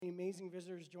amazing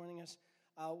visitors joining us.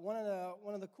 One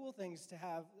of the cool things to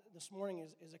have this morning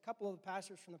is a couple of the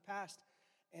pastors from the past.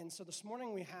 And so this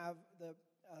morning we have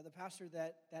the pastor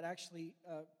that actually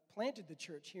planted the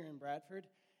church here in Bradford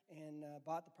and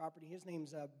bought the property. His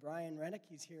name's Brian Rennick.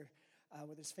 He's here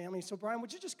with his family. So Brian,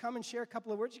 would you just come and share a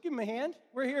couple of words? You give him a hand.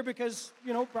 We're here because,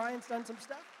 Brian's done some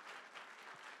stuff.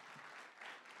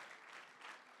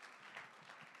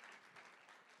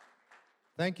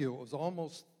 Thank you. It was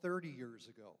almost 30 years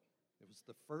ago. It was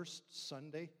the first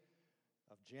Sunday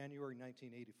of January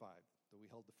 1985 that we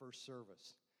held the first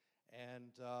service.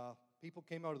 And people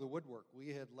came out of the woodwork. We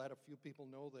had let a few people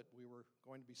know that we were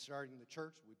going to be starting the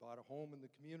church. We bought a home in the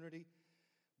community.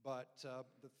 But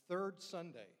the third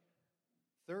Sunday,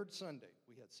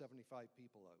 we had 75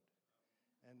 people out.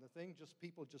 And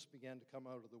people just began to come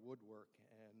out of the woodwork.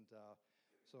 And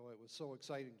so it was so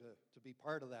exciting to be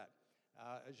part of that.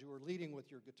 As you were leading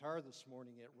with your guitar this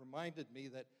morning, it reminded me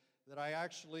that I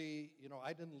actually,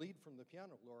 I didn't lead from the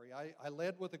piano, Lori. I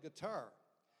led with a guitar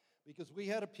because we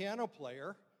had a piano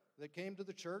player that came to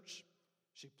the church.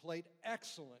 She played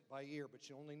excellent by ear, but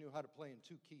she only knew how to play in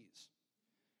two keys,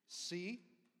 C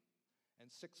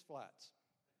and 6 flats.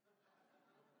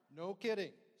 No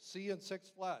kidding, C and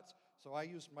 6 flats. So I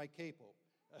used my capo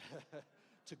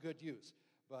to good use.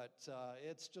 But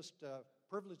it's just a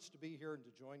privilege to be here and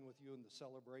to join with you in the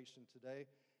celebration today.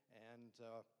 And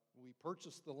we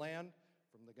purchased the land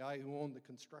from the guy who owned the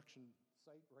construction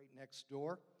site right next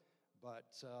door.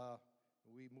 But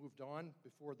we moved on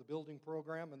before the building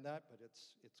program and that. But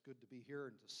it's good to be here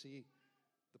and to see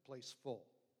the place full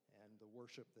and the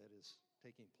worship that is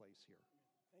taking place here.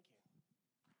 Thank you.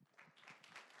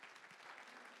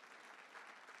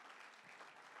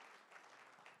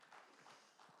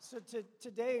 So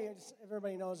today, as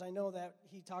everybody knows, I know that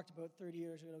he talked about 30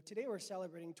 years ago. Today we're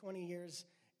celebrating 20 years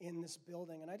in this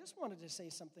building, and I just wanted to say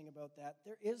something about that.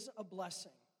 There is a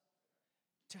blessing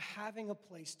to having a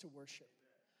place to worship.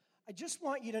 I just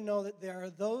want you to know that there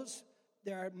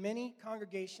are many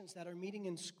congregations that are meeting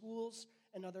in schools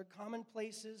and other common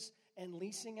places and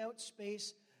leasing out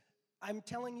space. I'm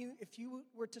telling you, if you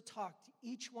were to talk to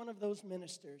each one of those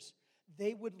ministers,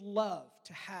 they would love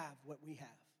to have what we have.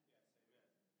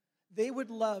 They would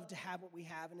love to have what we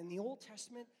have. And in the Old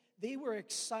Testament, they were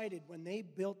excited when they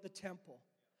built the temple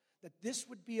that this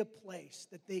would be a place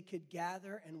that they could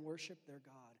gather and worship their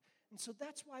God. And so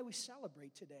that's why we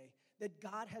celebrate today, that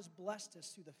God has blessed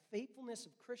us through the faithfulness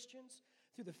of Christians,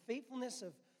 through the faithfulness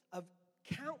of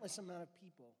countless amount of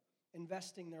people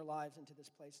investing their lives into this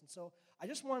place. And so I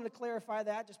just wanted to clarify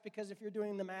that, just because if you're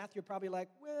doing the math, you're probably like,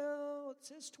 well, it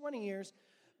says 20 years.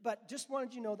 But just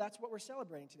wanted you to know that's what we're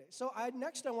celebrating today. So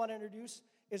next I want to introduce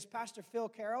is Pastor Phil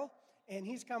Carroll, and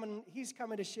he's coming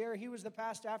to share. He was the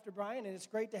pastor after Brian, and it's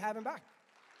great to have him back.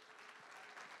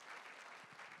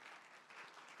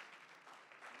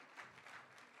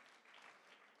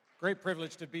 Great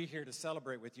privilege to be here to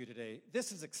celebrate with you today.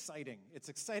 This is exciting. It's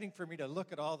exciting for me to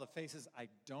look at all the faces I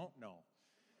don't know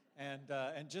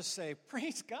and just say,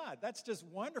 praise God, that's just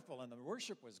wonderful. And the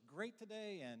worship was great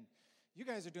today, and you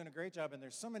guys are doing a great job, and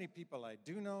there's so many people I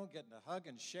do know, getting to hug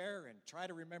and share and try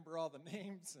to remember all the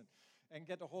names and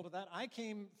get a hold of that. I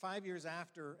came 5 years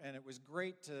after, and it was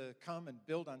great to come and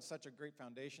build on such a great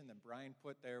foundation that Brian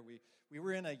put there. We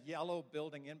were in a yellow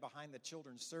building in behind the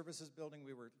Children's Services building.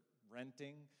 We were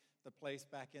renting the place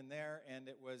back in there, and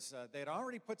it was they had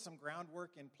already put some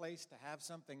groundwork in place to have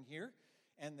something here,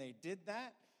 and they did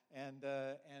that. And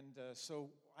so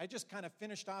I just kind of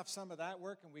finished off some of that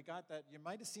work, and we got that. You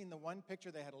might have seen the one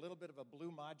picture. They had a little bit of a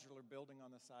blue modular building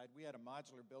on the side. We had a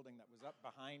modular building that was up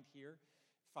behind here,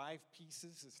 5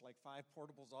 pieces. It's like 5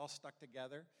 portables all stuck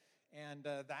together. And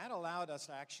that allowed us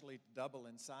to actually double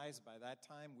in size. By that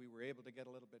time, we were able to get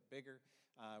a little bit bigger.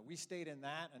 We stayed in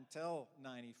that until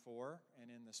 94, and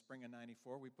in the spring of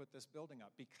 94, we put this building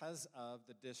up because of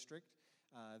the district.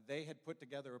 They had put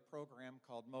together a program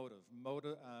called Motive.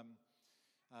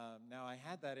 Now, I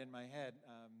had that in my head,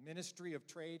 Ministry of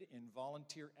Trade in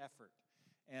Volunteer Effort.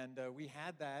 And we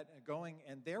had that going,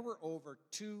 and there were over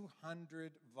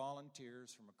 200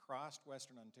 volunteers from across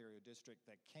Western Ontario District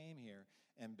that came here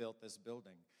and built this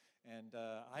building. And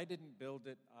I didn't build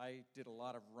it. I did a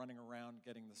lot of running around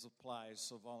getting the supplies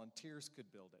so volunteers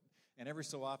could build it. And every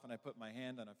so often I put my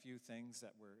hand on a few things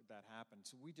that happened.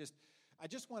 So I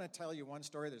just want to tell you one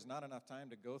story. There's not enough time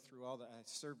to go through all that. I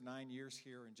served 9 years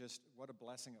here, and just what a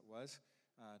blessing it was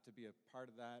to be a part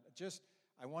of that.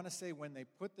 I want to say when they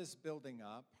put this building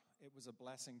up, it was a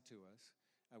blessing to us.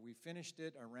 We finished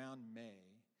it around May.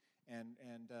 And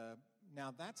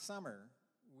now that summer,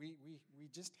 we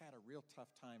just had a real tough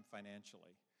time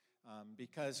financially.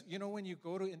 Because, when you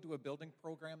go into a building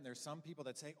program, there's some people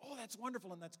that say, oh, that's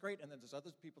wonderful and that's great. And then there's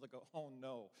other people that go, oh,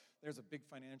 no. There's a big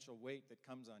financial weight that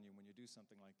comes on you when you do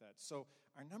something like that. So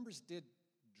our numbers did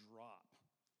drop,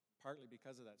 partly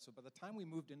because of that. So by the time we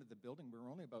moved into the building, we were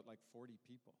only about like 40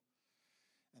 people.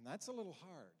 And that's a little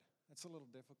hard. That's a little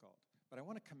difficult. But I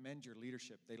want to commend your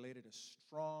leadership. They laid a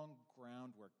strong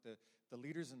groundwork. The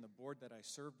leaders and the board that I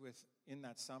served with in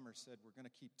that summer said, we're going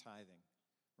to keep tithing.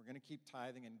 We're going to keep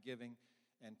tithing and giving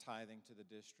and tithing to the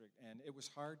district. And it was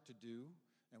hard to do,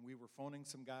 and we were phoning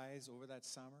some guys over that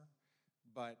summer.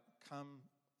 But come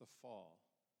the fall,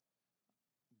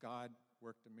 God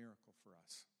worked a miracle for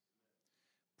us.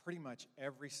 Pretty much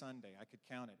every Sunday, I could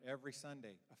count it, every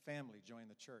Sunday, a family joined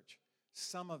the church.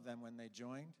 Some of them, when they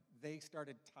joined, they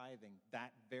started tithing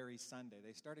that very Sunday.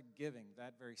 They started giving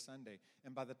that very Sunday.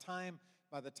 And by the time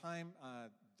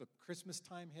the Christmas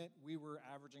time hit, we were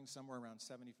averaging somewhere around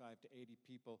 75 to 80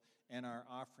 people, and our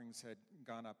offerings had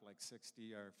gone up like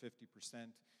 60 or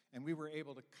 50%. And we were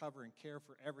able to cover and care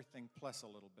for everything plus a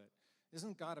little bit.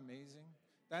 Isn't God amazing?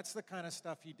 That's the kind of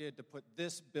stuff he did to put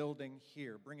this building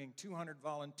here, bringing 200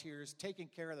 volunteers, taking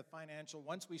care of the financial,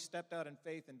 once we stepped out in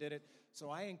faith and did it. So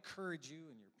I encourage you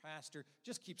and your pastor,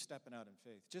 just keep stepping out in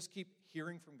faith. Just keep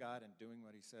hearing from God and doing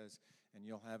what he says, and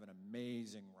you'll have an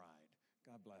amazing ride.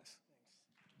 God bless. Thanks.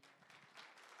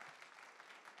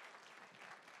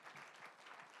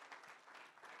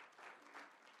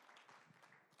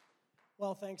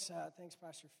 Well, thanks,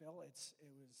 Pastor Phil.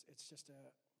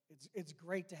 It's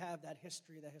great to have that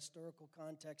history, that historical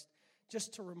context,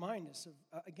 just to remind us of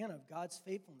God's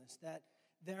faithfulness. That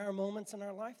there are moments in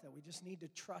our life that we just need to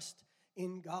trust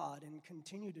in God and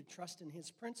continue to trust in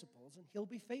His principles, and He'll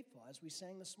be faithful, as we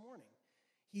sang this morning.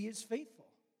 He is faithful,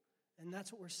 and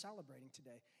that's what we're celebrating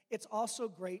today. It's also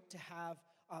great to have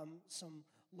some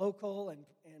local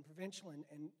and provincial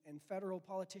and federal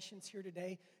politicians here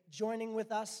today joining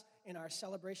with us in our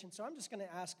celebration. So I'm just going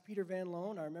to ask Peter Van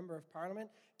Loan, our Member of Parliament,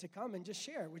 to come and just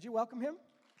share. Would you welcome him?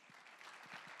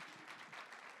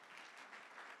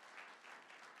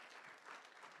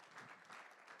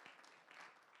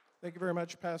 Thank you very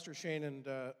much, Pastor Shane. And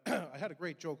I had a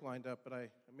great joke lined up, but I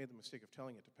made the mistake of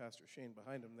telling it to Pastor Shane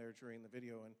behind him there during the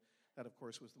video, and that, of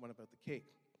course, was the one about the cake.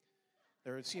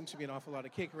 There seems to be an awful lot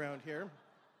of cake around here.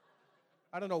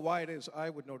 I don't know why it is I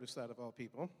would notice that of all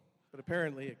people, but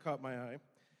apparently it caught my eye.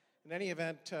 In any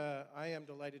event, I am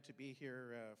delighted to be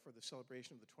here for the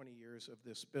celebration of the 20 years of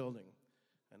this building.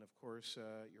 And of course,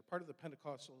 you're part of the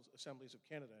Pentecostal Assemblies of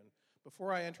Canada. And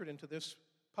before I entered into this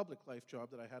public life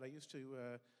job that I had, I used to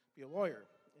be a lawyer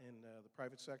in the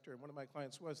private sector. And one of my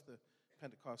clients was the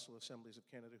Pentecostal Assemblies of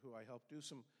Canada, who I helped do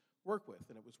some work with.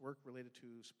 And it was work related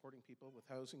to supporting people with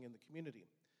housing in the community.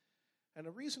 And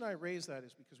the reason I raise that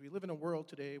is because we live in a world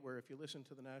today where, if you listen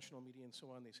to the national media and so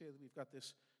on, they say that we've got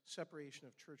this separation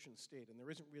of church and state, and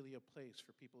there isn't really a place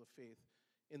for people of faith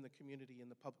in the community, in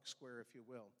the public square, if you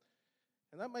will.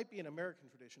 And that might be an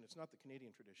American tradition. It's not the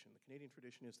Canadian tradition. The Canadian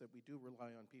tradition is that we do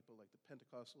rely on people like the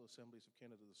Pentecostal Assemblies of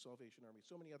Canada, the Salvation Army,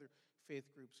 so many other faith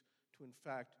groups to, in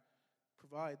fact,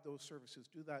 provide those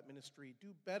services, do that ministry,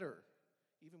 do better,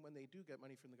 even when they do get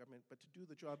money from the government, but to do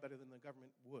the job better than the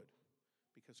government would,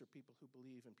 because they're people who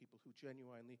believe and people who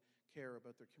genuinely care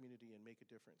about their community and make a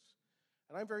difference.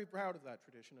 And I'm very proud of that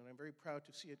tradition, and I'm very proud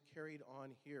to see it carried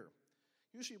on here.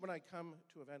 Usually when I come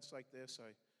to events like this,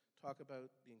 I talk about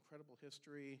the incredible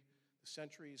history, the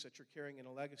centuries that you're carrying in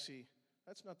a legacy.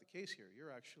 That's not the case here.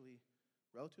 You're actually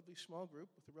a relatively small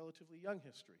group with a relatively young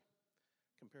history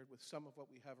compared with some of what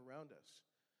we have around us.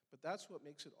 But that's what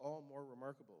makes it all more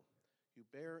remarkable. You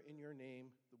bear in your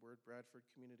name the word Bradford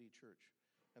Community Church.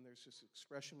 And there's this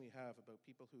expression we have about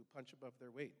people who punch above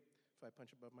their weight. If I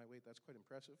punch above my weight, that's quite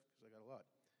impressive, because I got a lot.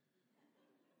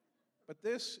 But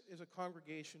this is a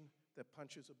congregation that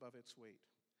punches above its weight.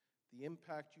 The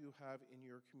impact you have in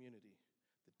your community,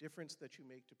 the difference that you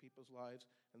make to people's lives,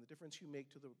 and the difference you make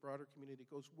to the broader community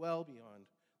goes well beyond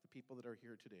the people that are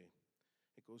here today.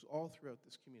 It goes all throughout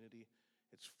this community.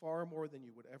 It's far more than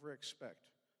you would ever expect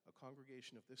a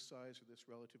congregation of this size or this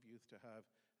relative youth to have,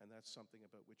 and that's something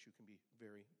about which you can be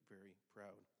very, very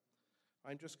proud.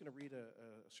 I'm just going to read a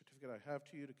certificate I have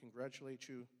to you to congratulate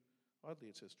you. Oddly,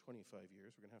 it says 25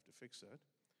 years. We're going to have to fix that.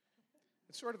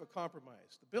 It's sort of a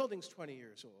compromise. The building's 20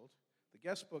 years old. The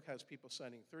guest book has people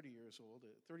signing 30 years old,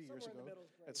 30 years ago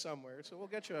at somewhere, so we'll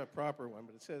get you a proper one.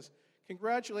 But it says,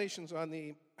 congratulations on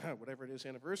the, whatever it is,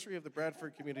 anniversary of the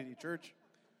Bradford Community Church.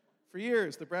 For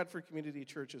years, the Bradford Community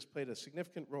Church has played a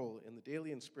significant role in the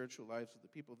daily and spiritual lives of the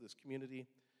people of this community.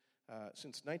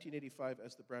 Since 1985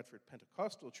 as the Bradford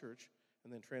Pentecostal Church,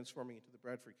 and then transforming into the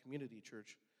Bradford Community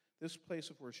Church, This place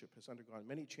of worship has undergone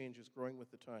many changes, growing with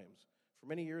the times. For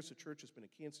many years, the church has been a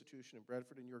key institution in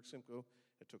Bradford and York Simcoe.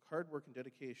 It took hard work and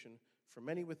dedication from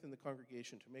many within the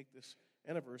congregation to make this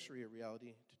anniversary a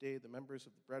reality. Today, the members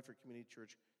of the Bradford Community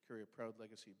Church carry a proud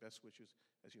legacy. Best wishes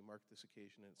as you mark this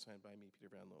occasion, and it's signed by me,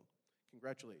 Peter Van Loan.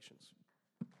 Congratulations.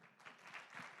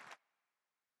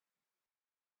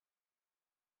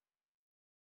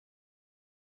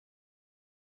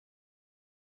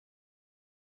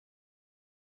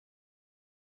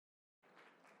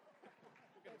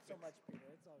 Thanks so much, Peter.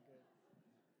 It's all good.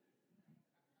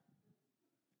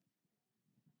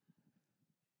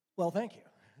 Well, thank you.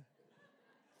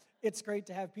 It's great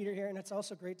to have Peter here, and it's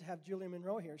also great to have Julia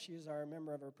Monroe here. She is our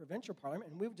member of our provincial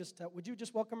parliament, and we've just, would you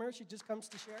just welcome her? She just comes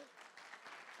to share.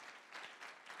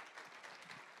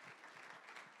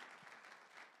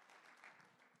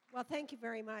 Well, thank you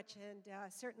very much,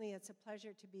 and certainly it's a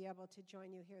pleasure to be able to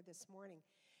join you here this morning.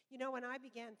 You know, when I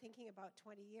began thinking about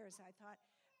 20 years, I thought,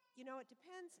 you know, it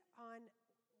depends on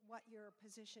what your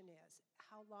position is,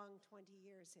 how long 20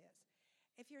 years is.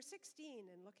 If you're 16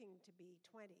 and looking to be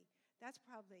 20, that's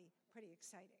probably pretty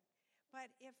exciting. But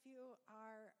if you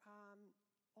are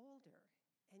older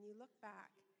and you look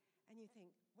back and you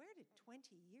think, where did 20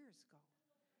 years go?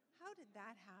 How did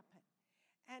that happen?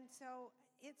 And so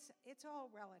it's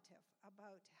all relative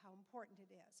about how important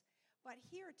it is. But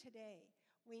here today,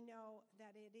 we know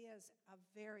that it is a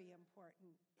very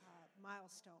important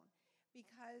milestone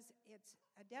because it's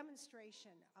a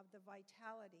demonstration of the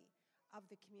vitality of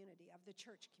the community, of the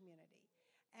church community.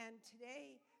 And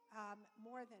today,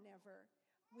 more than ever,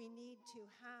 we need to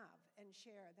have and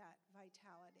share that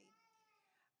vitality.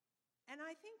 And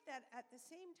I think that at the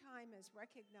same time as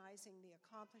recognizing the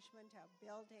accomplishment of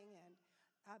building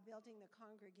the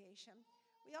congregation,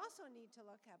 we also need to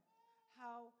look at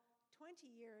how 20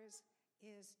 years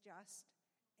is just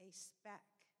a speck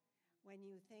when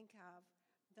you think of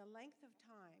the length of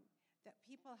time that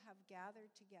people have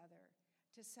gathered together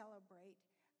to celebrate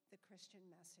the Christian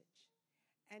message.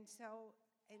 And so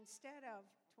instead of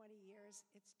 20 years,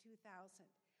 it's 2000.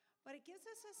 But it gives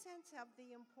us a sense of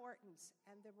the importance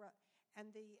and the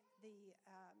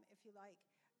if you like,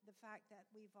 the fact that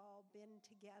we've all been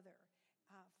together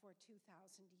for 2,000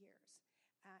 years.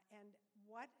 And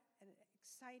what an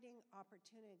exciting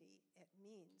opportunity it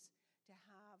means to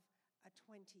have a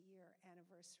 20-year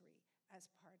anniversary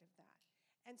as part of that.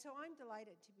 And so I'm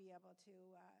delighted to be able to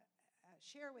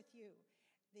share with you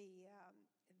the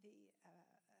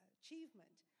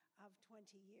achievement of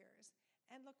 20 years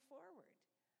and look forward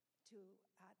to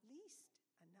at least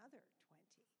another 20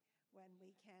 when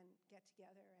we can get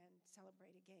together and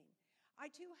celebrate again. I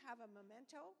too have a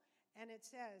memento, and it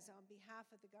says, on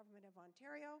behalf of the Government of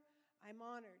Ontario, I'm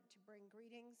honored to bring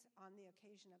greetings on the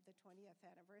occasion of the 20th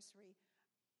anniversary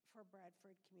for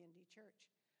Bradford Community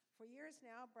Church. For years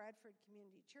now, Bradford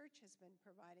Community Church has been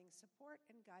providing support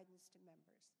and guidance to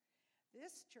members.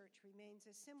 This church remains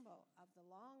a symbol of the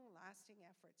long-lasting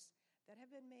efforts that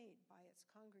have been made by its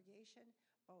congregation,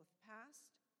 both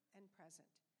past and present.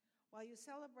 While you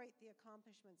celebrate the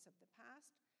accomplishments of the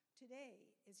past, today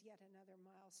is yet another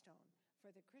milestone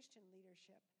for the Christian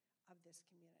leadership of this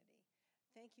community.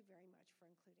 Thank you very much for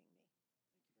including me.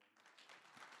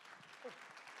 Thank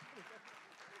you very much.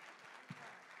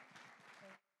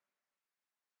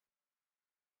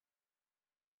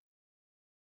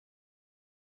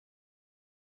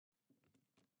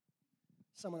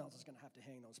 Someone else is going to have to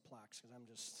hang those plaques because I'm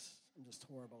just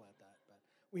horrible at that. But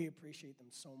we appreciate them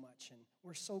so much, and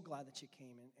we're so glad that you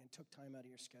came and took time out of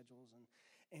your schedules.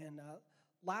 And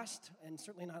last, and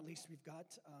certainly not least, we've got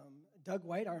Doug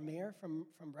White, our mayor from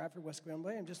Bradford, West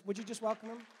Gwillimbury. And would you just welcome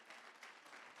him?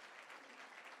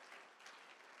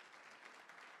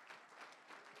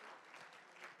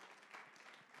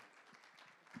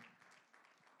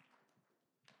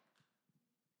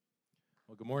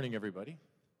 Well, good morning, everybody.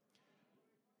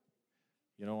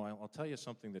 You know, I'll tell you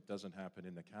something that doesn't happen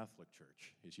in the Catholic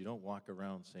Church, is you don't walk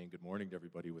around saying good morning to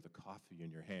everybody with a coffee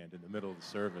in your hand in the middle of the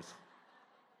service.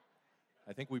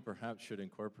 I think we perhaps should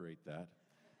incorporate that.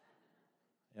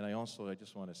 And I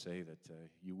just want to say that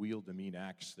you wield a mean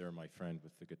axe there, my friend,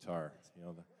 with the guitar. You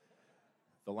know,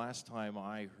 the last time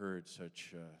I heard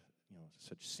such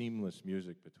seamless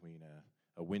music between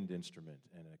a wind instrument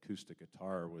and an acoustic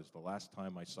guitar was the last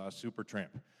time I saw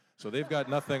Supertramp. So they've got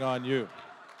nothing on you.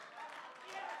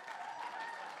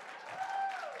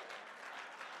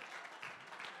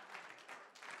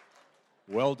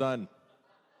 Well done.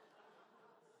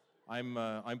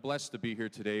 I'm blessed to be here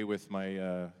today with my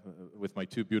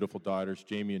two beautiful daughters,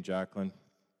 Jamie and Jacqueline.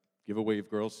 Give a wave,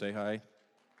 girls. Say hi.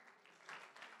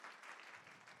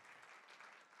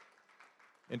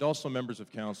 And also members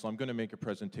of council, I'm going to make a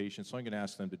presentation, so I'm going to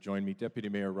ask them to join me. Deputy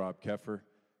Mayor Rob Keffer,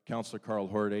 Councillor Carl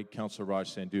Hordig, Councillor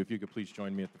Raj Sandhu, if you could please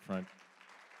join me at the front.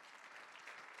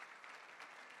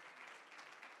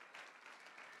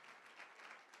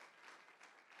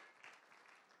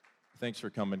 Thanks for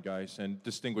coming, guys, and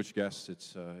distinguished guests.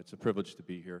 It's a privilege to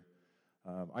be here.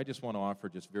 I just want to offer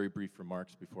just very brief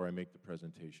remarks before I make the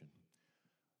presentation.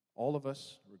 All of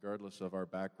us, regardless of our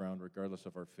background, regardless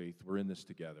of our faith, we're in this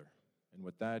together. And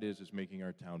what that is making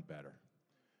our town better,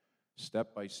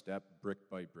 step by step, brick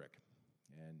by brick.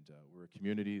 And we're a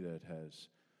community that has,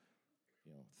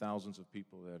 thousands of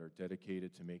people that are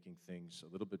dedicated to making things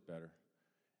a little bit better.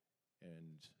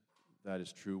 And that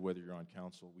is true whether you're on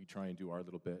council. We try and do our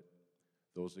little bit.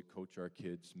 Those that coach our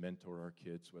kids, mentor our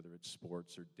kids, whether it's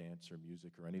sports or dance or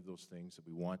music or any of those things that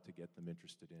we want to get them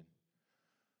interested in.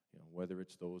 Whether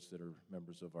it's those that are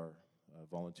members of our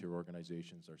volunteer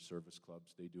organizations, our service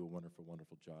clubs, they do a wonderful,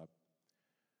 wonderful job.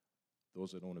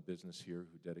 Those that own a business here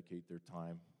who dedicate their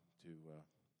time to,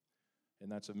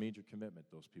 and that's a major commitment,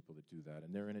 those people that do that,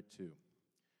 and they're in it too.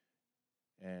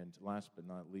 And last but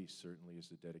not least, certainly, is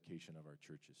the dedication of our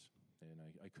churches.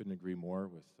 And I couldn't agree more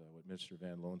with what Mr.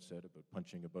 Van Loan said about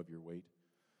punching above your weight.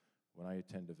 When I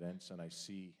attend events and I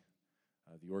see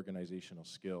the organizational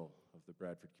skill of the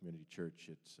Bradford Community Church,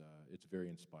 it's very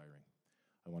inspiring.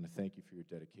 I want to thank you for your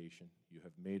dedication. You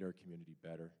have made our community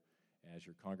better. As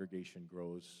your congregation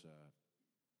grows,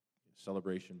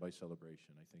 celebration by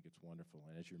celebration, I think it's wonderful.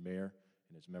 And as your mayor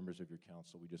and as members of your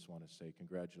council, we just want to say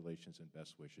congratulations and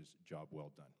best wishes. Job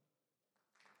well done.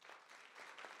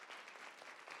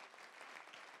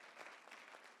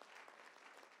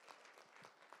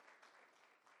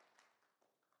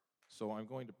 So I'm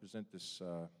going to present this,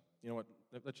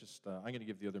 let's just, I'm going to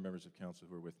give the other members of council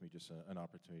who are with me just an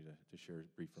opportunity to share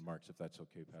brief remarks, if that's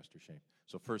okay, Pastor Shane.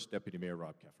 So first, Deputy Mayor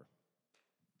Rob Keffer.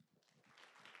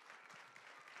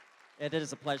 It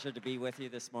is a pleasure to be with you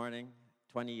this morning.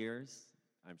 20 years,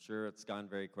 I'm sure it's gone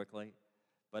very quickly,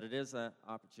 but it is an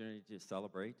opportunity to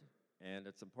celebrate, and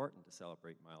it's important to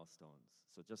celebrate milestones.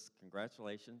 So just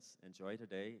congratulations, enjoy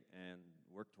today, and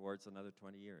work towards another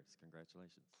 20 years.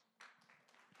 Congratulations.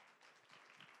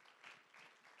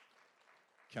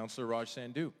 Councillor Raj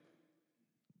Sandhu.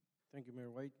 Thank you,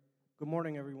 Mayor White. Good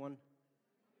morning, everyone.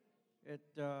 It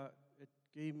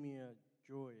gave me a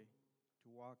joy to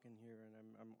walk in here,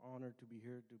 and I'm honored to be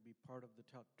here to be part of the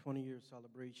 20-year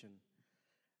celebration.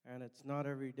 And it's not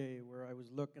every day where I was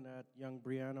looking at young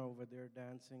Brianna over there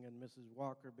dancing and Mrs.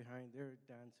 Walker behind there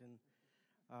dancing.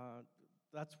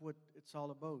 That's what it's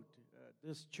all about.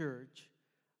 This church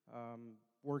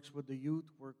works with the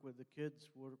youth, work with the kids,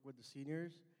 work with the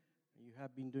seniors. You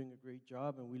have been doing a great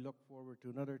job, and we look forward to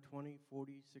another 20,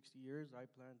 40, 60 years. I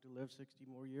plan to live 60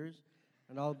 more years,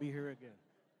 and I'll be here again.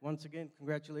 Once again,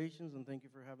 congratulations, and thank you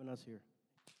for having us here.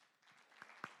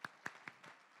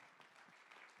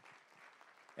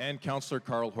 And Councillor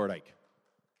Carl Hordig.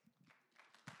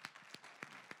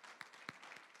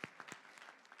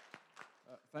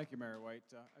 Thank you, Mayor White.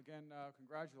 Again,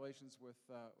 congratulations with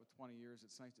 20 years.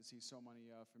 It's nice to see so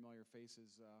many familiar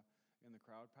faces in the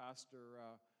crowd. Pastor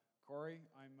Corey,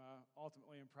 I'm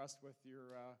ultimately impressed with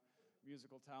your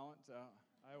musical talent.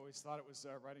 I always thought it was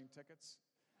writing tickets.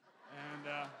 And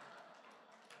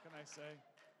what can I say?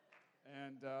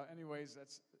 And anyways,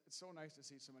 it's so nice to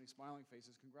see so many smiling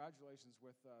faces. Congratulations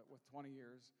with 20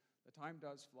 years. The time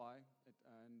does fly.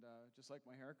 And just like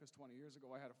my hair, because 20 years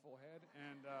ago I had a full head.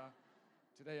 And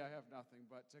today I have nothing.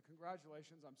 But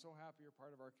congratulations. I'm so happy you're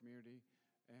part of our community.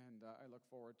 And I look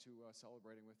forward to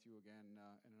celebrating with you again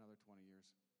in another 20 years.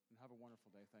 And have a wonderful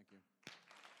day. Thank you.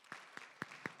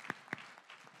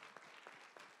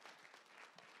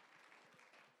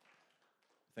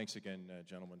 Thanks again,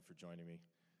 gentlemen, for joining me.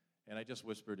 And I just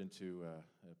whispered into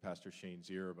Pastor Shane's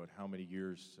ear about how many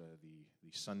years the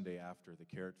Sunday after the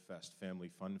Carrot Fest Family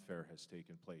Fun Fair has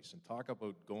taken place. And talk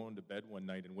about going to bed one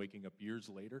night and waking up years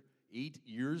later. 8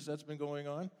 years that's been going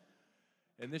on.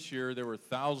 And this year there were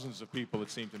thousands of people,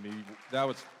 it seemed to me.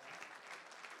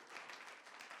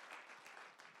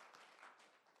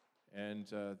 And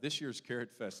this year's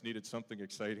Carrot Fest needed something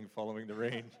exciting following the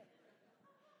rain.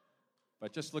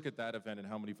 But just look at that event and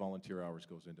how many volunteer hours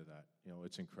goes into that.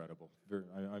 It's incredible.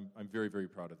 I'm very, very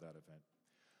proud of that event.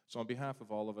 So on behalf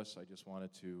of all of us, I just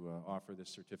wanted to offer this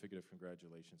certificate of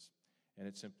congratulations. And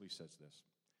it simply says this.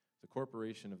 The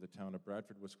corporation of the town of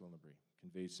Bradford, Wisconsin,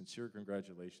 conveys sincere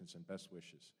congratulations and best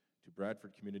wishes to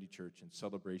Bradford Community Church in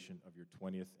celebration of your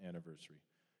 20th anniversary.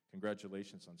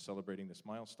 Congratulations on celebrating this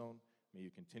milestone. May you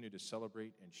continue to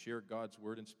celebrate and share God's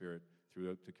word and spirit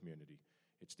throughout the community.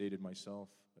 It's dated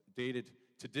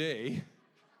today,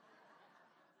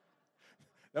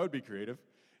 That would be creative.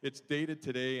 It's dated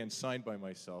today and signed by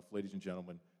myself. Ladies and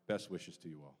gentlemen, best wishes to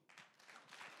you all.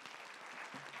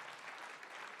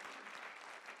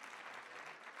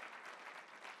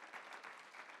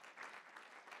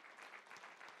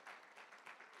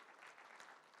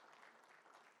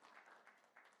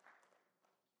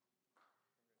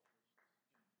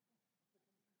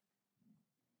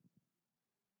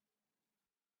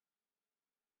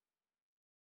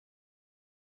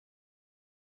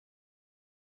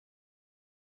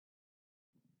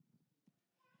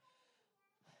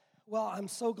 Well, I'm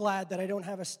so glad that I don't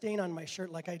have a stain on my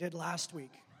shirt like I did last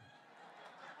week.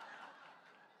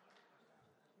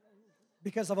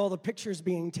 Because of all the pictures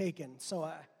being taken. So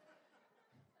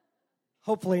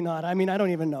hopefully not. I mean, I don't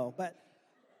even know. But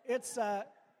it's,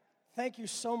 thank you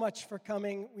so much for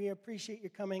coming. We appreciate you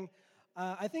coming.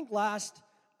 I think last,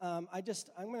 I'm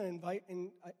going to invite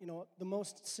the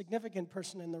most significant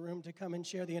person in the room to come and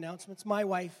share the announcements. My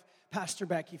wife, Pastor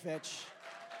Becky Fitch.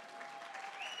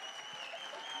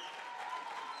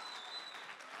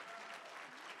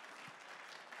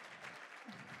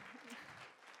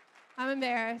 I'm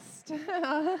embarrassed.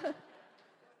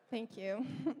 Thank you.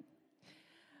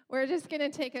 We're just going to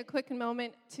take a quick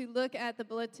moment to look at the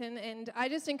bulletin, and I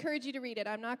just encourage you to read it.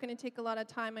 I'm not going to take a lot of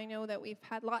time. I know that we've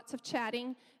had lots of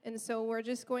chatting, and so we're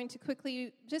just going to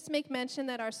quickly just make mention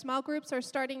that our small groups are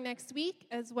starting next week,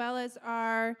 as well as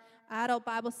our adult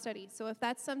Bible study. So if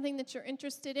that's something that you're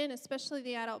interested in, especially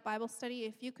the adult Bible study,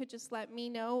 if you could just let me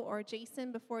know or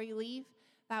Jason before you leave.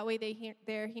 That way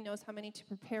he knows how many to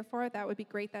prepare for. That would be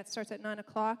great. That starts at 9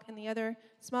 o'clock. And the other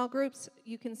small groups,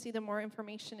 you can see the more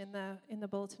information in the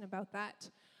bulletin about that.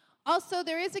 Also,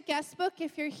 there is a guest book.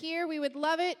 If you're here, we would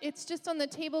love it. It's just on the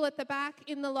table at the back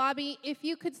in the lobby. If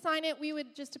you could sign it, we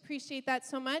would just appreciate that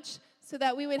so much so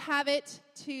that we would have it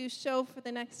to show for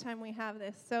the next time we have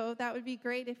this. So that would be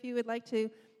great if you would like to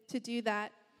do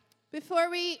that. Before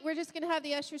we're just going to have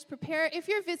the ushers prepare. If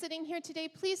you're visiting here today,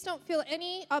 please don't feel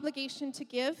any obligation to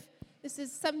give. This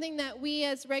is something that we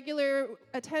as regular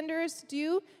attenders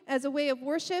do as a way of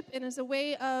worship and as a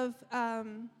way of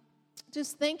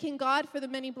just thanking God for the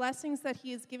many blessings that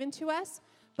He has given to us.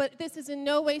 But this is in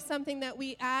no way something that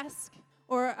we ask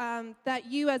or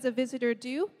that you as a visitor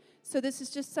do. So this is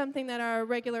just something that our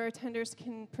regular attenders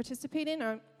can participate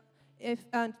in.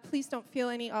 Please don't feel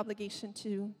any obligation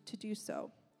to do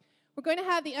so. We're going to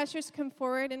have the ushers come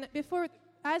forward, and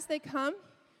as they come,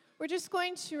 we're just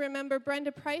going to remember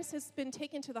Brenda Price has been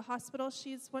taken to the hospital.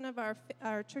 She's one of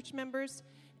our church members,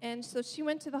 and so she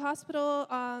went to the hospital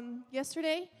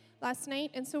last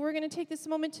night, and so we're going to take this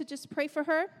moment to just pray for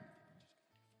her.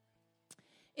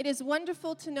 It is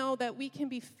wonderful to know that we can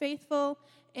be faithful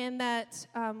and that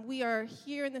we are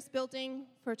here in this building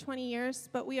for 20 years,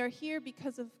 but we are here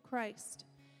because of Christ,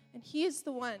 and He is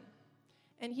the one.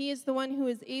 And He is the one who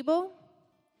is able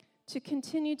to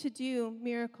continue to do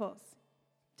miracles.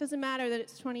 It doesn't matter that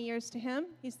it's 20 years to Him.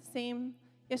 He's the same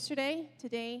yesterday,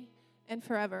 today, and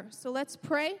forever. So let's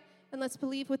pray and let's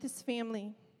believe with His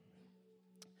family.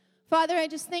 Father, I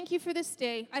just thank You for this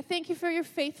day. I thank You for Your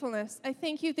faithfulness. I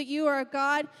thank You that You are a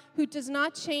God who does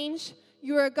not change.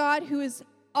 You are a God who is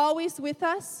always with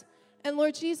us. And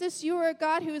Lord Jesus, You are a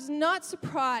God who is not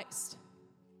surprised.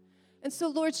 And so,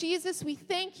 Lord Jesus, we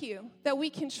thank You that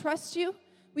we can trust You.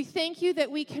 We thank You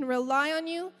that we can rely on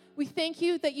You. We thank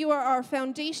You that You are our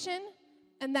foundation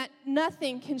and that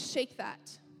nothing can shake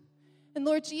that. And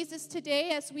Lord Jesus,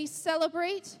 today as we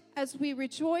celebrate, as we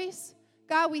rejoice,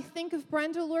 God, we think of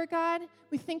Brenda, Lord God.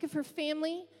 We think of her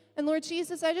family. And Lord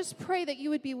Jesus, I just pray that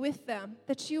You would be with them,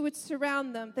 that You would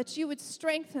surround them, that You would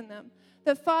strengthen them.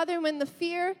 That, Father, when the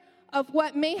fear of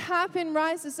what may happen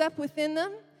rises up within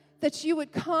them, that You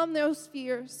would calm those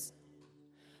fears.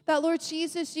 That, Lord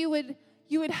Jesus, you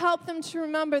would help them to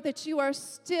remember that You are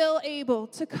still able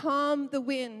to calm the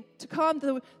wind, to calm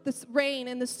the rain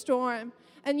and the storm.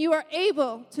 And You are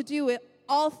able to do it,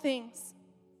 all things.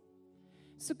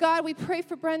 So, God, we pray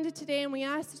for Brenda today, and we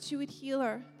ask that You would heal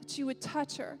her, that You would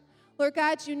touch her. Lord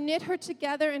God, You knit her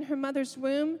together in her mother's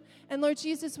womb. And, Lord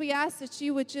Jesus, we ask that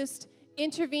You would just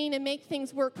intervene and make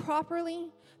things work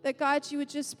properly. That, God, You would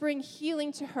just bring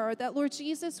healing to her. That, Lord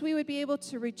Jesus, we would be able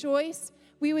to rejoice.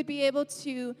 We would be able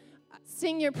to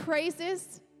sing Your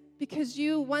praises because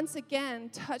You, once again,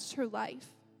 touched her life.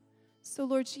 So,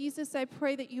 Lord Jesus, I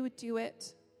pray that You would do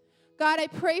it. God, I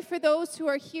pray for those who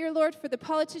are here, Lord, for the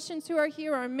politicians who are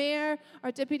here, our mayor,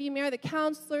 our deputy mayor, the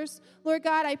counselors. Lord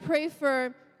God, I pray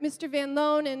for Mr. Van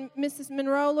Loan and Mrs.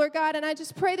 Monroe, Lord God, and I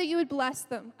just pray that you would bless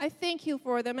them. I thank you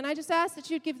for them, and I just ask that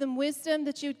you would give them wisdom,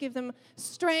 that you would give them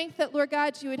strength, that, Lord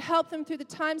God, you would help them through the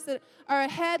times that are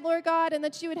ahead, Lord God, and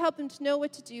that you would help them to know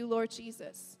what to do, Lord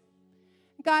Jesus.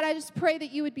 God, I just pray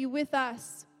that you would be with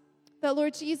us, that,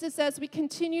 Lord Jesus, as we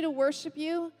continue to worship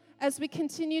you, as we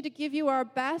continue to give you our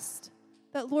best,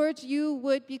 that, Lord, you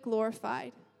would be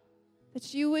glorified,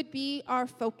 that you would be our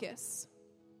focus.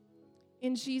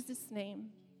 In Jesus' name,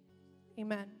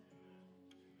 amen.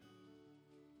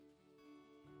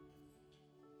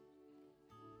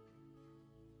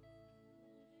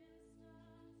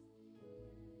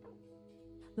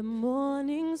 The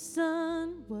morning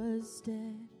sun was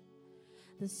dead.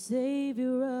 The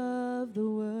Savior of the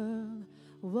world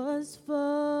was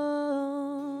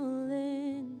fallen.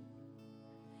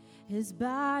 His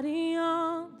body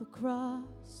on the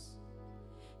cross,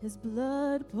 his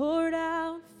blood poured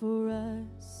out for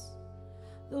us,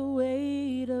 the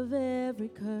weight of every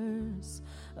curse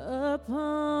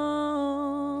upon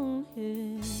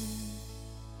him.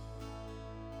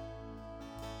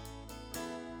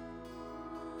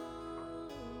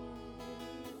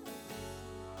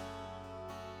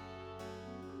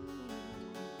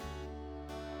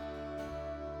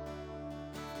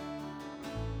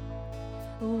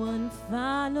 One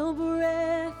final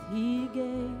breath he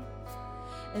gave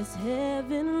as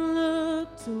heaven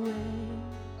looked away.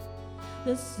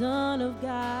 The Son of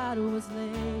God was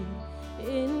laid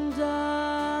in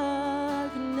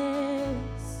darkness,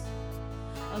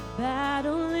 a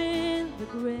battle in the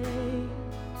grave.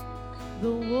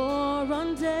 The war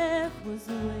on death was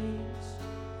waged,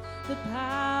 the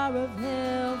power of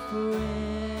hell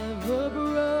forever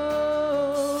broken.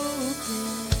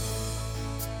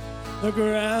 The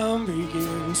ground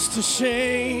begins to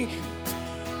shake,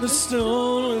 the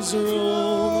stone was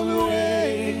rolled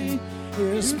away.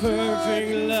 His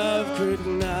perfect love could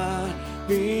not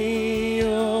be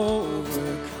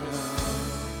overcome.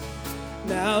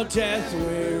 Now death,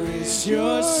 where is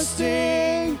your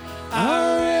sting?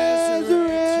 Our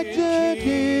resurrected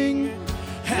King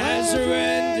has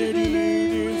rendered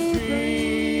you defeated.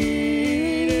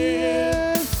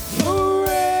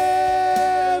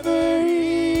 Forever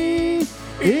he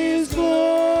is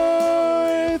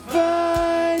glorified.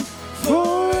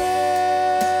 Forever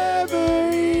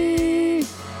he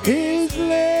is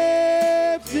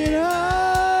lifted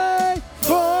high.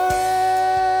 Forever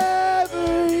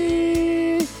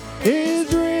he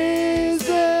is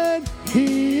risen.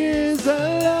 He is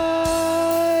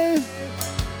alive.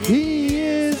 He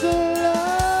is alive.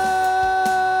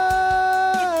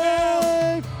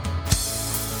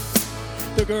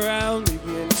 The ground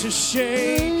began to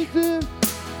shake.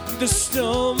 The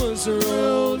stone was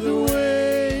rolled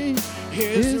away.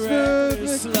 His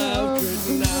reckless love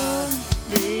could not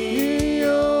be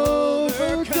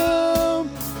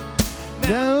overcome.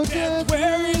 Now death,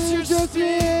 where is your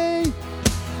sting?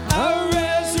 Our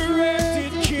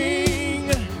resurrected King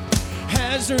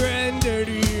has rendered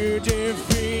you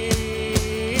defeated.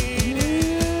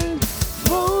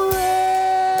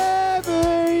 Forever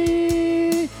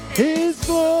he is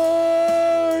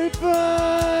glorified.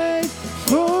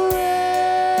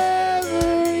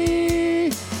 Forever he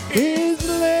is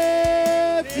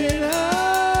lifted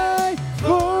high.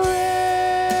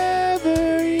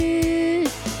 Forever he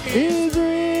is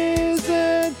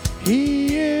risen.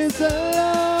 He is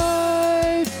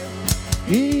alive.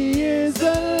 He is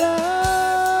alive.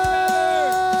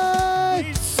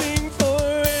 We sing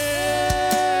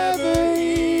forever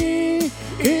he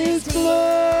is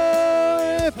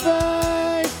glorified.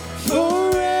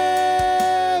 Forever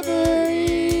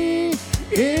he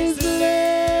is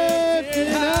lifted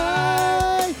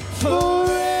high. Forever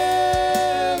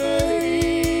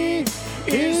he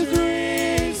is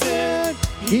risen.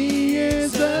 He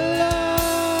is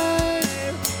alive.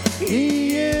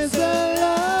 He is alive.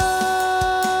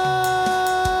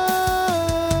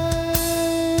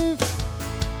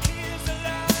 He is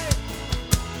alive.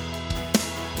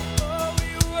 Oh, we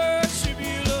worship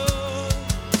you, Lord.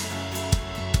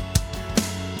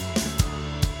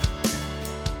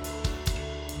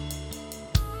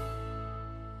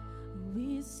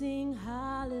 We sing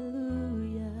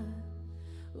hallelujah.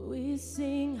 We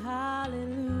sing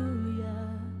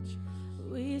hallelujah.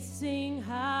 We sing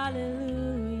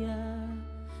hallelujah.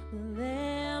 The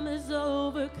Lamb is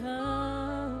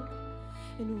overcome.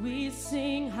 And we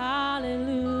sing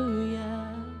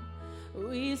hallelujah.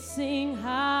 We sing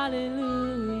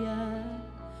hallelujah.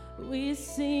 We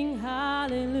sing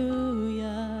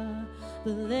hallelujah.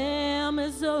 The Lamb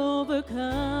is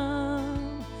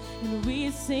overcome. And we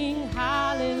sing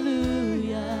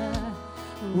hallelujah.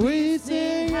 We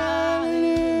sing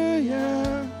hallelujah.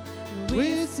 hallelujah.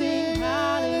 We sing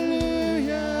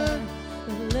hallelujah.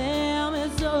 The Lamb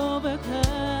is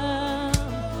overcome.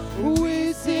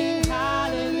 We sing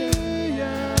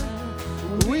hallelujah.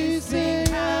 We sing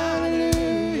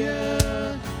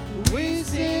hallelujah. We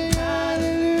sing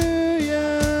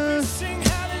hallelujah. We sing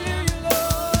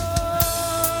hallelujah,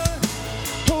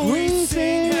 Lord. We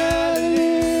sing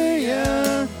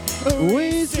hallelujah.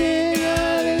 We sing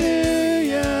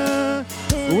hallelujah.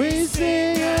 We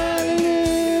sing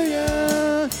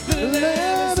hallelujah. The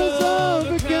Lamb is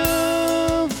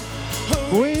overcome.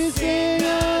 We sing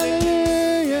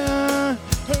hallelujah.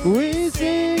 We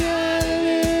sing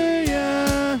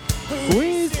hallelujah.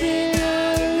 We sing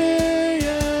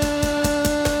hallelujah.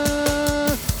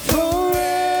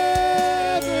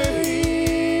 Forever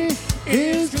He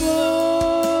is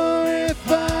glorified.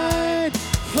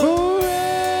 Forever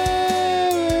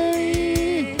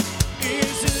He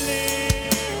is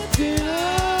lifted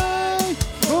high.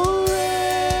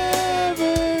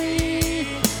 Forever He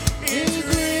is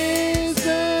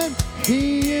risen.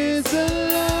 He is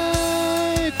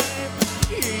alive.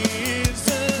 He is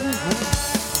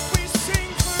alive. We sing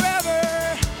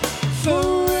forever.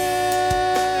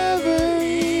 Forever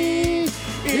He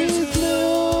is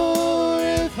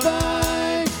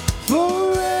glorified.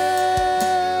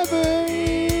 Forever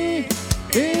He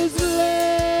is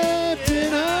lifted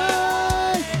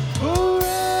high.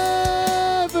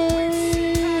 Forever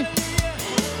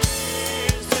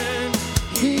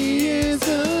He is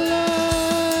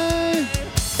alive.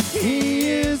 He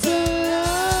is alive.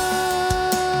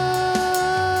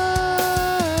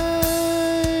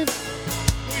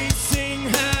 We sing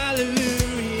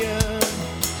hallelujah.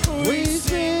 We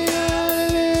sing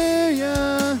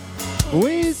hallelujah.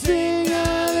 We sing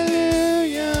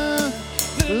hallelujah.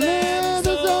 The Lamb has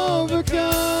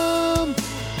overcome.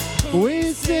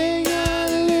 We sing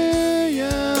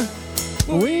hallelujah.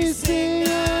 We sing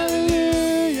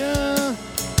hallelujah.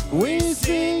 We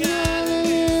sing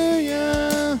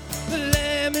hallelujah. The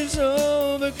Lamb is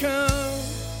overcome.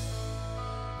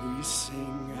 We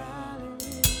sing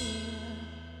hallelujah.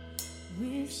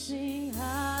 We sing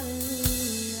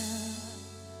hallelujah.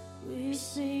 We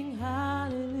sing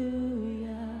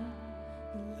hallelujah.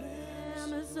 The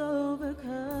Lamb is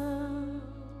overcome.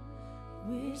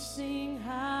 We sing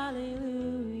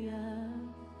hallelujah.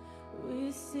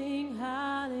 We sing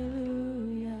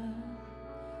hallelujah.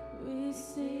 We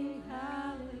sing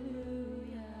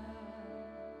hallelujah.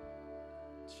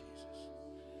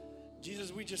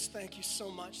 Jesus, we just thank you so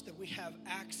much that we have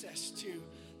access to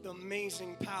the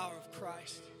amazing power of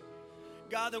Christ.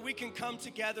 God, that we can come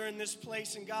together in this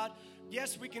place, and God,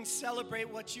 yes, we can celebrate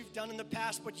what you've done in the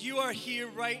past, but you are here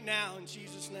right now in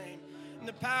Jesus' name. And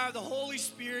the power of the Holy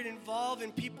Spirit involved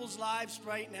in people's lives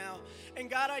right now. And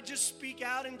God, I just speak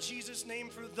out in Jesus' name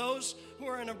for those who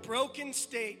are in a broken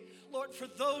state. Lord, for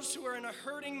those who are in a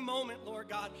hurting moment, Lord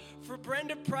God, for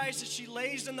Brenda Price as she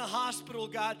lays in the hospital,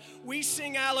 God, we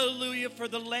sing hallelujah, for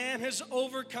the Lamb has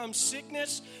overcome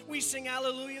sickness. We sing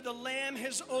hallelujah, the Lamb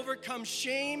has overcome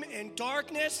shame and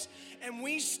darkness. And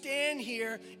we stand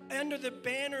here under the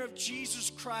banner of Jesus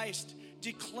Christ,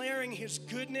 declaring his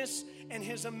goodness and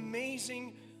his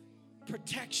amazing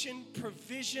protection,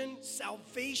 provision,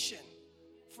 salvation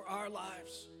for our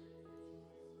lives.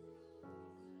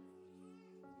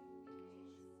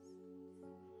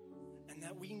 And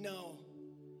that we know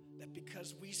that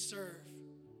because we serve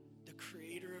the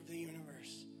creator of the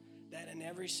universe, that in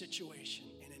every situation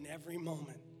and in every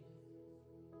moment,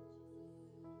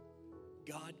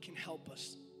 God can help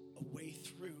us a way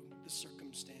through the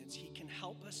circumstance. He can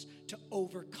help us to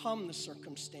overcome the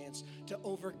circumstance, to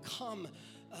overcome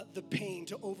the pain,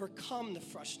 to overcome the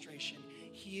frustration.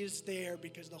 He is there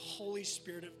because the Holy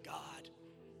Spirit of God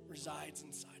resides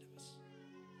inside of us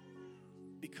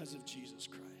because of Jesus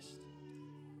Christ.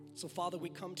 So, Father, we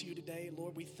come to you today.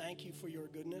 Lord, we thank you for your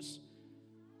goodness.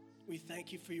 We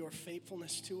thank you for your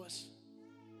faithfulness to us.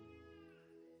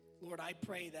 Lord, I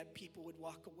pray that people would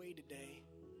walk away today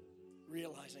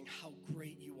realizing how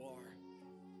great you are,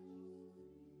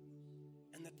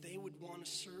 and that they would want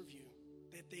to serve you,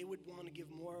 that they would want to give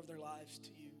more of their lives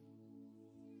to you.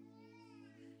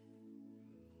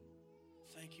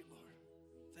 Thank you, Lord.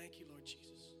 Thank you, Lord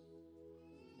Jesus.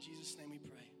 In Jesus' name we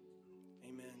pray.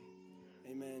 Amen.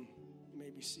 Amen. You may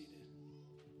be seated.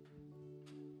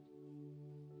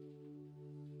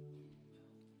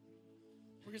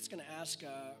 We're just going to ask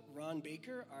Ron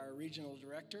Baker, our regional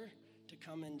director, to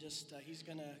come and he's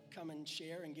going to come and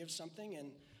share and give something,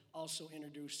 and also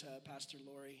introduce Pastor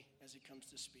Laurie as he comes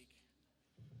to speak.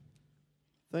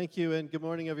 Thank you, and good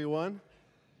morning, everyone.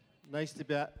 Nice to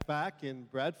be back in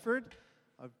Bradford.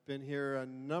 I've been here a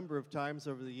number of times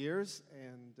over the years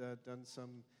and done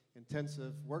some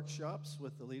intensive workshops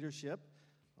with the leadership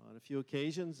on a few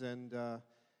occasions, and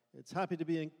I'm happy to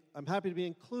be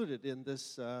included in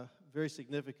this very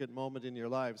significant moment in your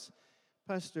lives.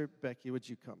 Pastor Becky, would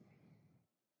you come?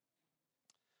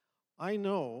 I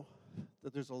know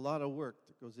that there's a lot of work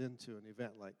that goes into an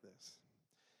event like this.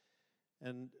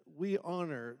 And we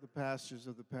honor the pastors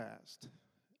of the past,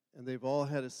 and they've all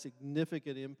had a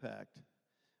significant impact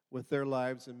with their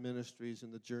lives and ministries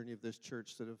and the journey of this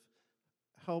church that have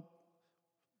helped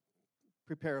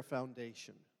prepare a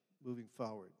foundation moving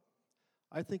forward.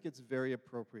 I think it's very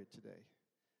appropriate today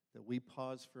that we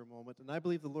pause for a moment, and I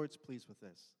believe the Lord's pleased with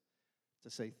this, to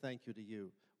say thank you to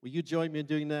you. Will you join me in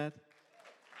doing that?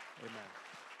 Amen.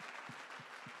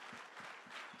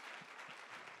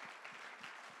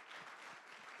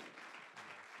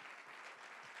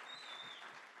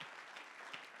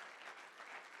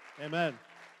 Amen.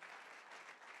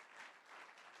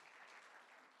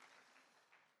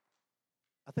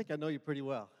 I think I know you pretty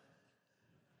well.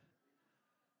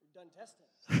 We've done testing.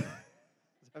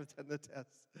 I've done the test.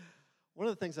 One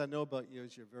of the things I know about you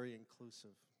is you're very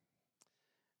inclusive.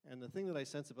 And the thing that I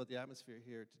sense about the atmosphere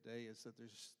here today is that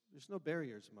there's no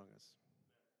barriers among us.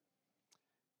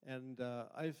 And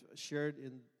I've shared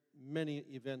in many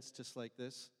events just like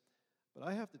this, but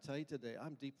I have to tell you today,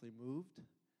 I'm deeply moved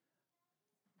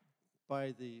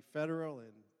by the federal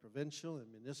and provincial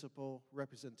and municipal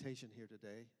representation here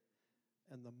today,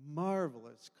 and the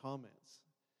marvelous comments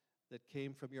that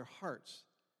came from your hearts.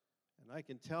 And I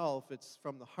can tell if it's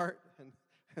from the heart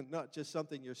and not just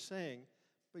something you're saying,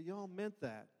 but you all meant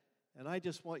that. And I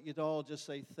just want you to all just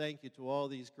say thank you to all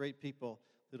these great people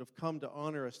that have come to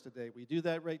honor us today. We do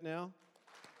that right now?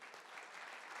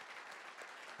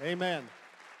 Amen.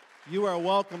 You are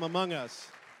welcome among us.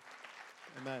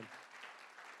 Amen.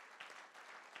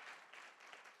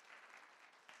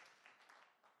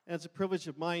 And it's a privilege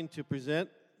of mine to present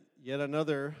yet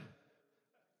another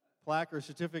plaque or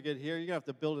certificate here. You're going to have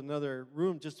to build another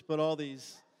room just to put all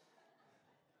these.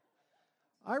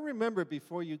 I remember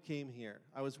before you came here,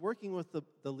 I was working with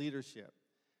the leadership,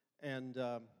 and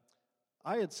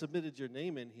I had submitted your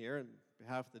name in here on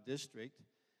behalf of the district,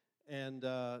 and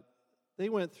they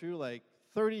went through like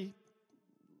 30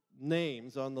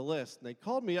 names on the list, and they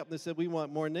called me up and they said, we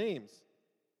want more names.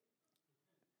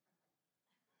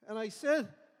 And I said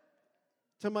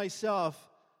to myself,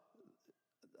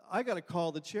 I got to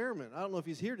call the chairman. I don't know if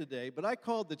he's here today, but I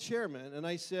called the chairman and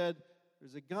I said,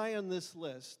 there's a guy on this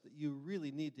list that you really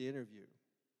need to interview.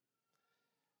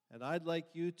 And I'd like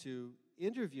you to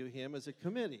interview him as a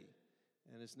committee.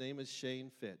 And his name is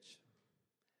Shane Fitch.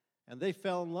 And they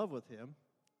fell in love with him.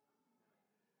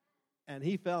 And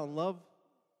he fell in love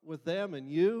with them and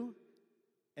you.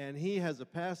 And he has a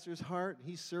pastor's heart. And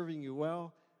he's serving you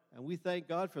well. And we thank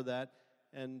God for that.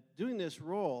 And doing this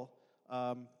role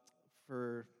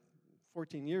for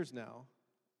 14 years now,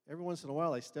 every once in a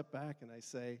while I step back and I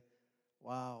say,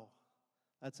 wow,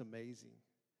 that's amazing.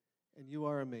 And you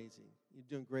are amazing. You're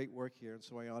doing great work here, and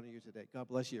so I honor you today. God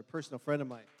bless you. You're a personal friend of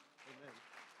mine.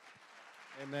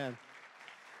 Amen. Amen.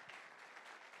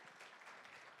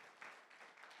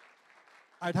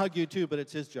 I'd hug you too, but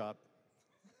it's his job.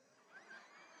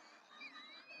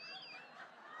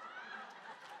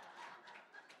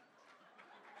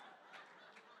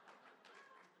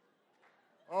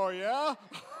 Oh, yeah?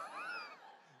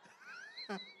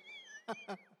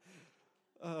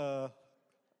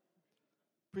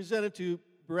 Presented to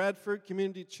Bradford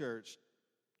Community Church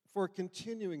for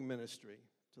continuing ministry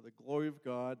to the glory of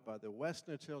God by the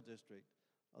Western Ontario District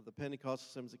of the Pentecostal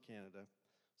Assemblies of Canada,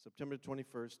 September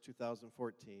 21st,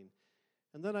 2014.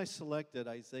 And then I selected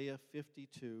Isaiah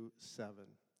 52:7.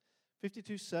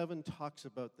 52:7 talks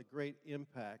about the great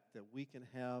impact that we can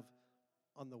have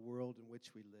on the world in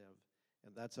which we live.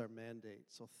 And that's our mandate.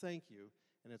 So thank you,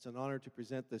 and it's an honor to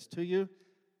present this to you.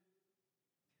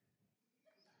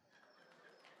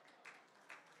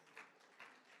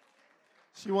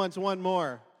 She wants one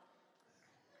more.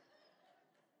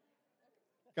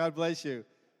 God bless you.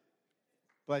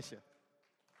 Bless you.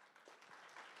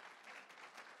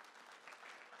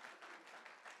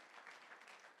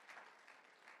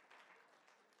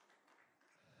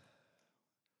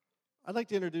 I'd like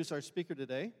to introduce our speaker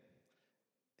today.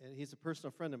 And he's a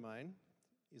personal friend of mine.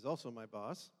 He's also my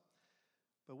boss.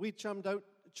 But we chummed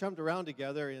around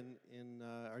together in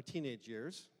our teenage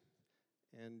years.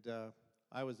 And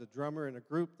I was a drummer in a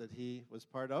group that he was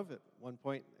part of at one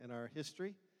point in our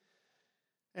history.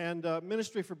 And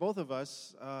ministry for both of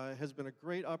us has been a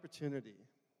great opportunity.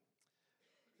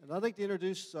 And I'd like to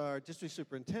introduce our district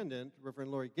superintendent,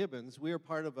 Reverend Lori Gibbons. We are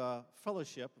part of a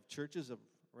fellowship of churches of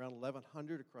around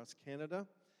 1,100 across Canada.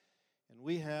 And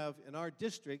we have in our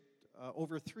district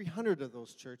over 300 of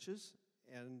those churches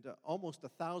and almost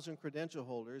 1,000 credential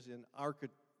holders in our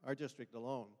district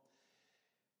alone.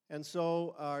 And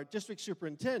so our district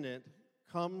superintendent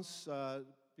comes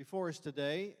before us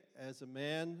today as a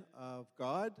man of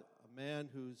God, a man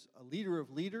who's a leader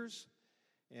of leaders,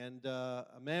 and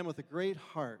a man with a great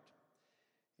heart.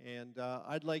 And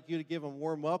I'd like you to give him a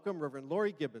warm welcome, Reverend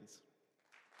Lori Gibbons.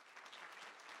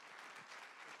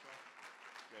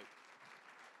 Great.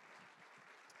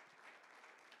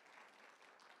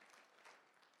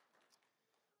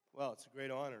 Well, it's a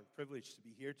great honor and privilege to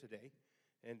be here today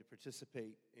and to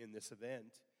participate in this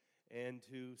event and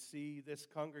to see this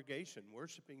congregation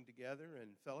worshiping together and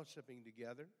fellowshipping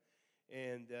together.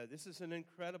 And this is an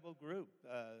incredible group.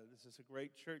 This is a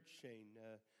great church, Shane.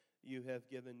 You have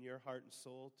given your heart and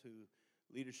soul to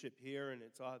leadership here, and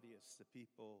it's obvious the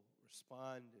people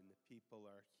respond and the people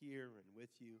are here and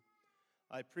with you.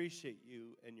 I appreciate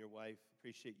you and your wife,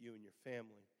 appreciate you and your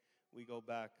family. We go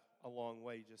back a long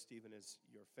way, just even as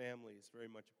your family is very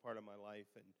much a part of my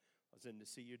life. And I was in to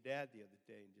see your dad the other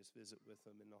day and just visit with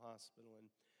him in the hospital. And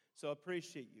so I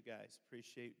appreciate you guys,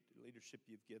 appreciate the leadership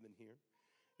you've given here.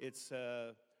 It's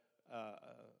a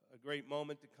great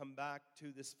moment to come back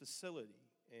to this facility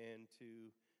and to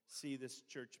see this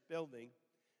church building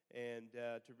and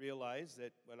to realize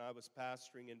that when I was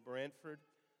pastoring in Brantford,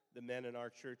 the men in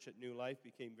our church at New Life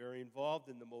became very involved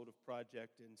in the Motive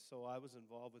Project, and so I was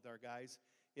involved with our guys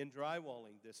in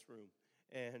drywalling this room.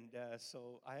 And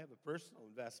so I have a personal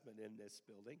investment in this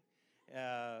building,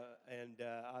 and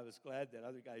I was glad that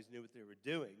other guys knew what they were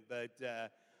doing, but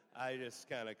I just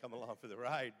kind of come along for the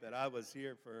ride. But I was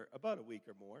here for about a week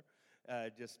or more,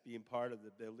 just being part of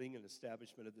the building and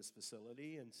establishment of this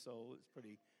facility, and so it's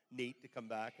pretty neat to come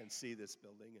back and see this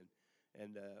building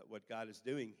and what God is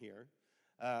doing here.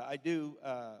 I do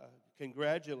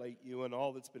congratulate you on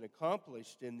all that's been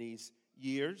accomplished in these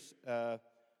years.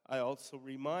 I also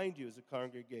remind you as a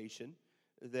congregation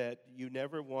that you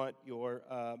never want your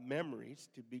memories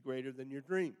to be greater than your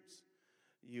dreams.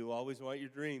 You always want your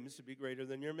dreams to be greater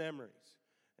than your memories.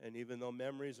 And even though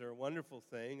memories are a wonderful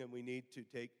thing and we need to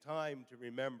take time to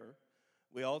remember,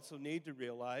 we also need to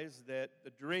realize that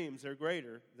the dreams are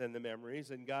greater than the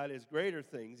memories, and God has greater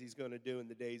things He's going to do in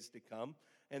the days to come,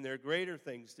 and there are greater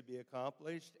things to be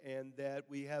accomplished, and that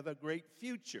we have a great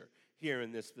future here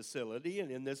in this facility and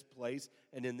in this place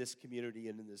and in this community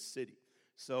and in this city.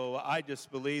 So I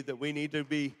just believe that we need to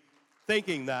be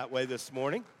thinking that way this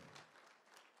morning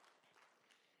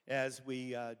as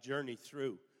we journey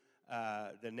through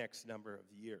the next number of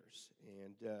years.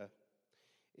 And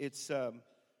it's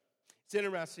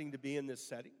interesting to be in this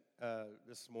setting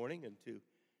this morning and to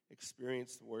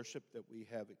experience the worship that we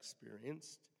have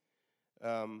experienced.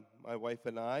 My wife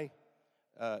and I,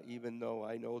 even though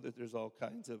I know that there's all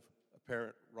kinds of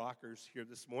apparent rockers here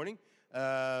this morning,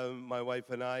 my wife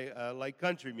and I like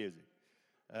country music.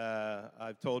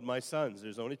 I've told my sons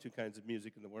there's only two kinds of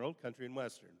music in the world, country and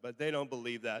western, but they don't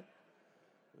believe that.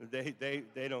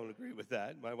 They don't agree with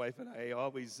that. My wife and I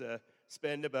always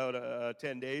spend about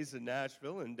 10 days in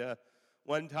Nashville, and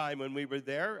one time when we were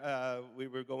there, we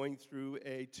were going through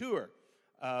a tour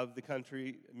of the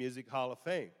Country Music Hall of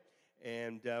Fame.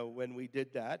 And when we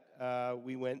did that,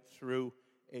 we went through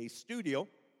a studio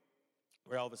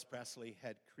where Elvis Presley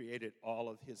had created all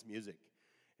of his music.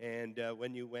 And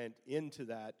when you went into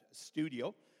that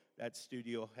studio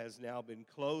has now been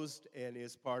closed and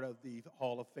is part of the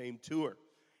Hall of Fame tour.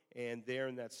 And there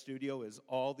in that studio is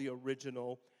all the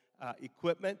original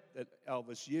equipment that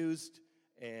Elvis used,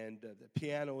 and the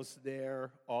piano's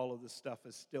there. All of the stuff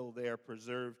is still there,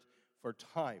 preserved for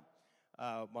time.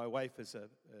 My wife is a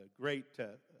great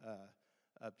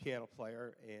piano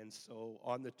player, and so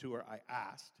on the tour I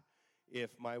asked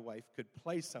if my wife could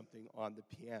play something on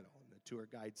the piano. And the tour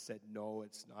guide said, no,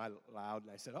 it's not allowed.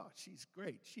 And I said, oh, she's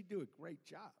great. She'd do a great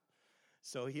job.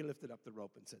 So he lifted up the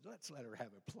rope and said, let's let her have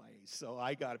it play. So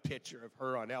I got a picture of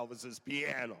her on Elvis's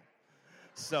piano.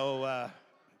 So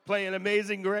playing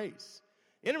Amazing Grace.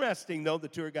 Interesting, though, the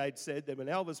tour guide said that when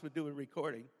Elvis would do a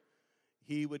recording,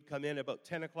 he would come in about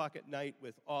 10 o'clock at night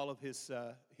with all of his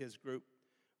group,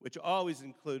 which always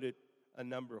included a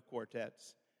number of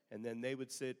quartets. And then they would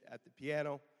sit at the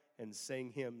piano and sing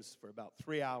hymns for about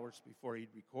 3 hours before he'd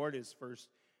record his first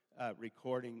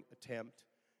recording attempt.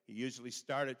 He usually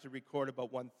started to record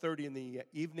about 1:30 in the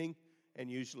evening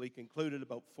and usually concluded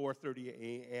about 4:30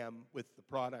 a.m. with the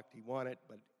product he wanted.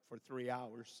 But for 3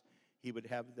 hours, he would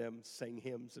have them sing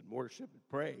hymns and worship and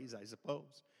praise, I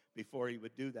suppose, before he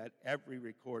would do that. Every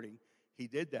recording he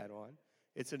did that on.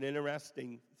 It's an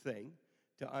interesting thing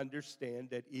to understand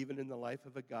that even in the life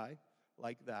of a guy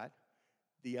like that,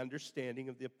 the understanding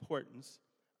of the importance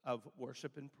of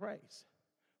worship and praise,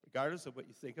 regardless of what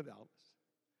you think of Elvis.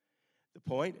 The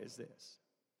point is this,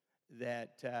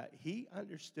 that he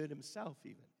understood himself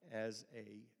even as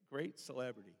a great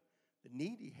celebrity, the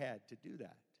need he had to do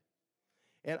that.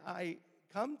 And I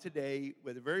come today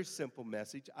with a very simple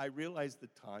message. I realize the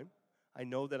time. I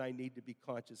know that I need to be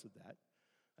conscious of that.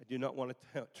 I do not want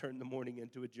to turn the morning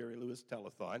into a Jerry Lewis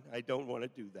telethon. I don't want to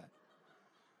do that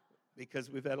because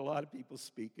we've had a lot of people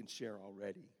speak and share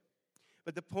already.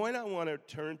 But the point I want to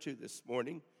turn to this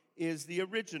morning is the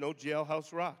original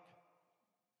Jailhouse Rock.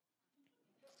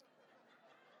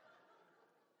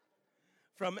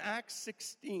 From Acts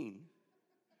 16,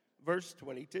 verse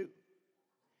 22,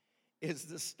 is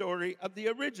the story of the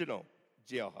original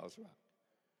Jailhouse Rock.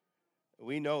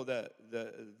 We know the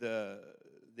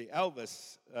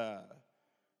Elvis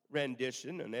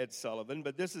rendition and Ed Sullivan,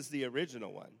 but this is the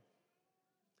original one.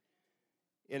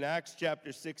 In Acts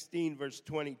chapter 16, verse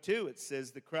 22, it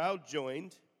says, the crowd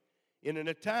joined in an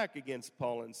attack against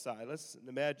Paul and Silas, and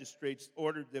the magistrates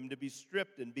ordered them to be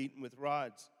stripped and beaten with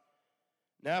rods.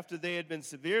 And after they had been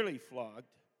severely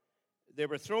flogged, they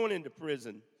were thrown into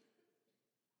prison,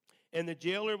 and the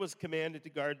jailer was commanded to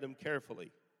guard them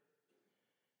carefully.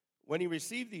 When he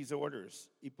received these orders,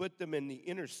 he put them in the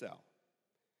inner cell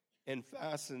and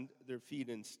fastened their feet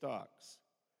in stocks.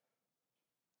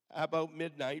 About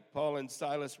midnight, Paul and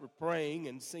Silas were praying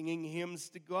and singing hymns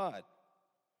to God,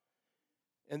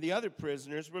 and the other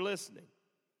prisoners were listening.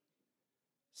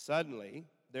 Suddenly,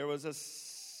 there was a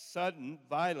sudden,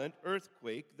 violent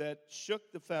earthquake that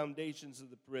shook the foundations of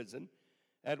the prison.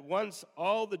 At once,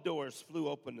 all the doors flew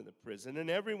open in the prison, and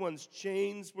everyone's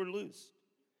chains were loosed.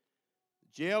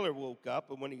 The jailer woke up,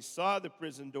 and when he saw the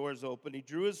prison doors open, he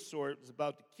drew his sword and was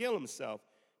about to kill himself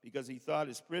because he thought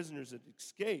his prisoners had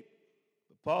escaped.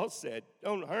 But Paul said,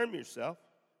 don't harm yourself.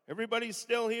 Everybody's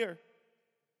still here.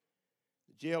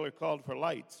 The jailer called for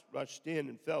lights, rushed in,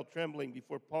 and fell trembling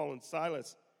before Paul and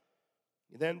Silas.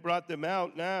 He then brought them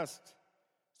out and asked,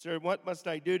 Sir, what must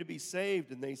I do to be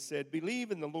saved? And they said,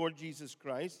 believe in the Lord Jesus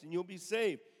Christ, and you'll be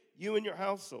saved, you and your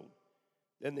household.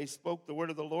 Then they spoke the word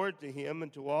of the Lord to him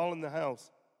and to all in the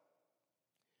house.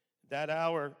 That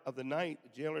hour of the night,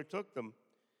 the jailer took them,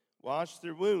 washed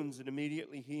their wounds, and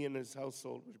immediately he and his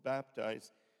household were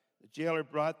baptized. The jailer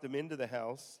brought them into the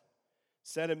house,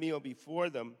 set a meal before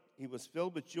them. He was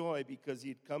filled with joy because he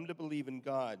had come to believe in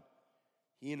God,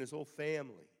 he and his whole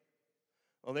family.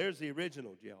 Well, there's the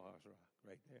original Jailhouse Rock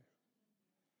right there.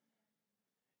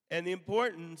 And the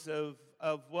importance of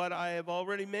what I have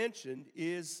already mentioned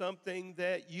is something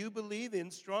that you believe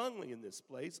in strongly in this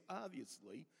place,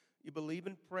 obviously. You believe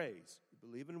in praise. You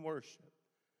believe in worship.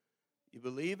 You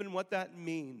believe in what that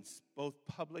means, both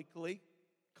publicly,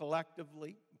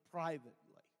 collectively, and privately.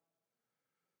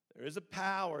 There is a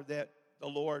power that the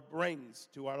Lord brings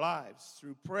to our lives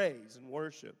through praise and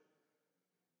worship.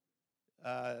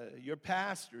 Your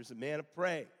pastor is a man of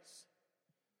praise.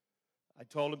 I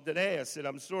told him today, I said,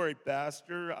 I'm sorry,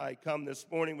 Pastor, I come this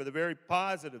morning with a very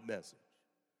positive message.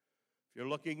 If you're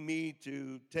looking me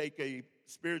to take a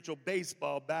spiritual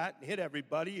baseball bat and hit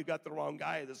everybody, you got the wrong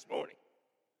guy this morning.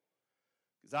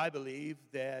 Because I believe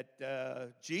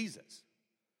that Jesus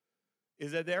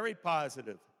is a very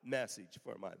positive message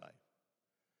for my life.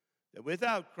 That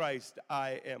without Christ,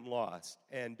 I am lost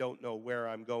and don't know where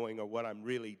I'm going or what I'm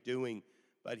really doing.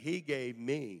 But he gave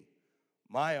me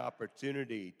my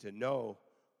opportunity to know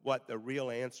what the real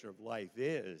answer of life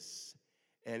is.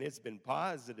 And it's been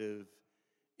positive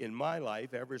in my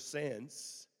life ever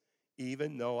since,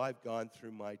 even though I've gone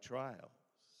through my trials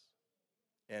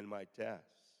and my tests.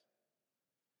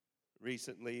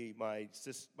 Recently, my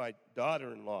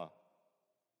daughter-in-law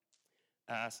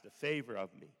asked a favor of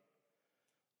me.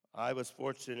 I was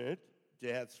fortunate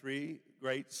to have 3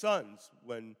 great sons.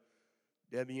 When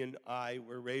Debbie and I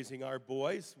were raising our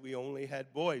boys, we only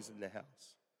had boys in the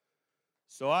house.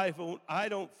 So I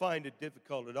don't find it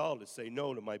difficult at all to say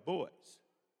no to my boys.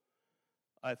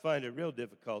 I find it real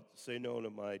difficult to say no to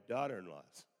my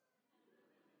daughter-in-laws.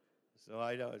 So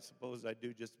I suppose I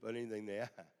do just about anything they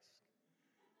ask.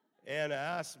 Anna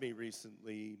asked me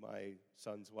recently, my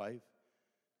son's wife,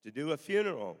 to do a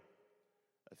funeral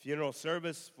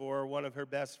service for one of her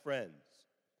best friends.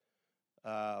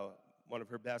 One of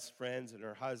her best friends and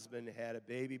her husband had a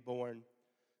baby born.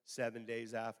 7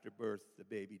 days after birth, the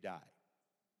baby died.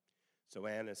 So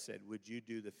Anna said, would you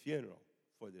do the funeral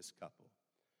for this couple?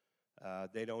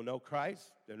 They don't know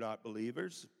Christ. They're not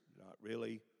believers, not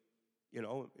really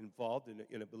involved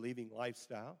in a believing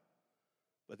lifestyle.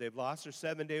 But they've lost their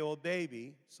 7-day-old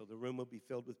baby, so the room will be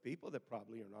filled with people that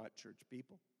probably are not church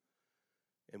people.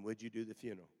 And would you do the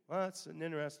funeral? Well, that's an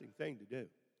interesting thing to do.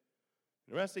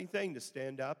 Interesting thing to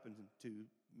stand up and to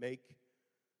make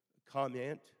a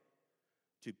comment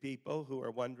to people who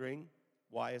are wondering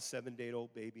why a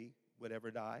 7-day-old baby would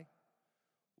ever die,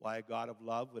 why a God of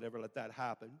love would ever let that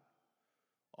happen,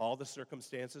 all the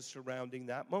circumstances surrounding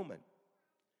that moment.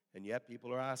 And yet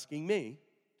people are asking me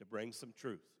to bring some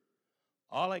truth.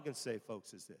 All I can say,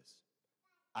 folks, is this: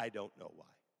 I don't know why.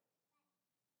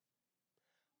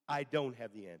 I don't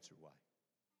have the answer why.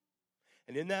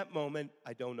 And in that moment,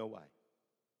 I don't know why.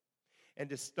 And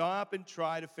to stop and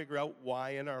try to figure out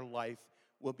why in our life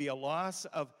will be a loss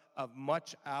of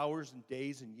much hours and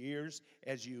days and years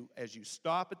as you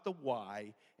stop at the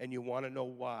why and you want to know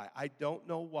why. I don't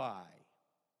know why.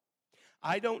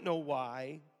 I don't know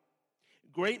why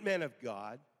great men of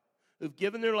God who've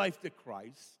given their life to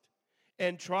Christ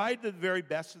and tried to the very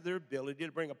best of their ability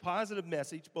to bring a positive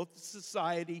message both to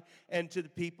society and to the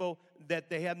people that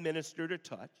they have ministered or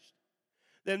touched.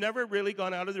 They've never really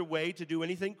gone out of their way to do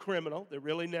anything criminal. They've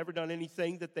really never done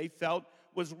anything that they felt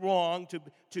was wrong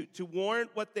to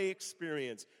warrant what they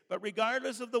experienced. But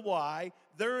regardless of the why,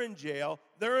 they're in jail,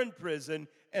 they're in prison,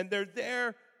 and they're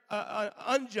there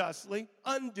unjustly,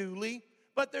 unduly,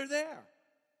 but they're there.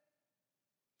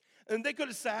 And they could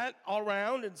have sat all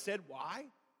around and said, why?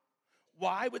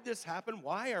 Why would this happen?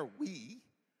 Why are we,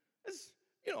 as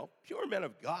pure men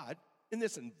of God, in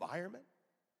this environment?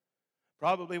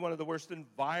 Probably one of the worst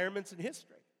environments in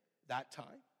history that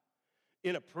time.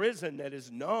 In a prison that is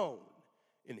known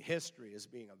in history as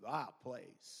being a vile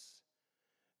place.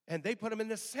 And they put him in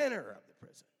the center of the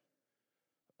prison.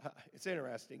 It's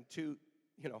interesting, two,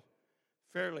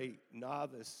 fairly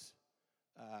novice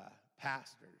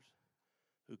pastors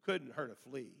who couldn't hurt a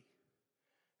flea,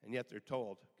 and yet they're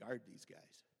told, guard these guys.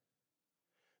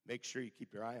 Make sure you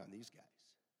keep your eye on these guys.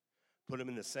 Put them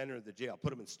in the center of the jail. Put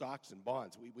them in stocks and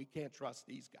bonds. We can't trust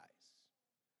these guys.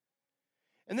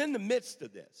 And then in the midst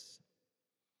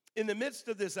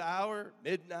of this hour,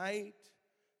 midnight,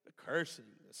 the cursing,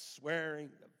 the swearing,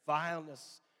 the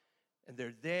vileness, and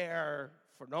they're there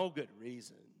for no good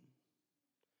reason.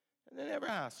 And they never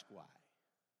ask why.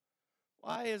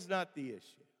 Why is not the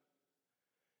issue.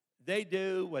 They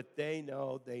do what they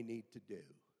know they need to do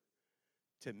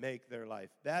to make their life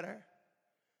better,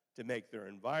 to make their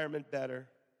environment better.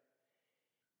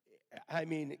 I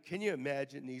mean, can you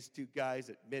imagine these two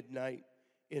guys at midnight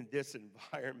in this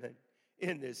environment,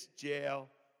 in this jail,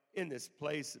 in this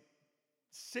place of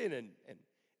sin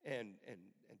and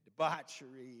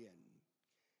debauchery and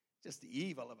just the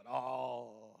evil of it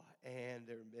all, and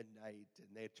they're midnight, and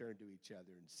they turn to each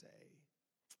other and say,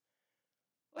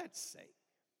 let's sing.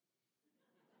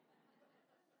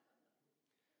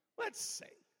 Let's sing.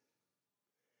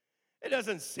 It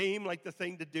doesn't seem like the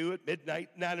thing to do at midnight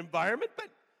in that environment, but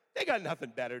they got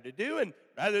nothing better to do. And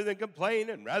rather than complain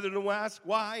and rather than ask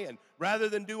why and rather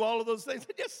than do all of those things,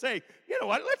 they just say, you know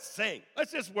what, let's sing.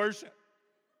 Let's just worship.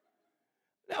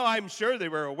 Now, I'm sure they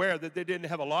were aware that they didn't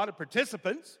have a lot of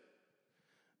participants.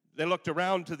 They looked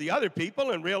around to the other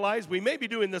people and realized we may be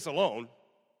doing this alone.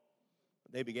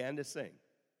 They began to sing.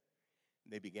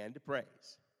 They began to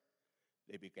praise.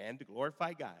 They began to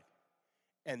glorify God.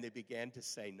 And they began to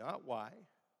say not why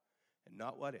and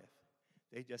not what if.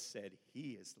 They just said,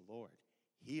 He is the Lord.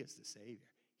 He is the Savior.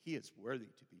 He is worthy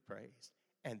to be praised.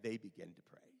 And they began to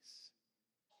praise.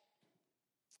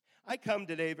 I come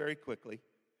today very quickly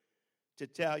to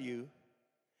tell you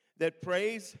that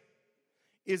praise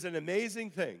is an amazing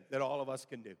thing that all of us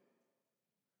can do.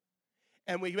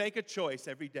 And we make a choice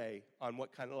every day on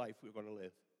what kind of life we're going to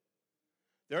live.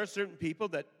 There are certain people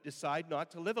that decide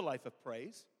not to live a life of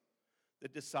praise,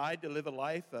 that decide to live a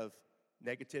life of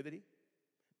negativity,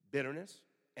 bitterness,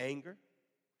 anger,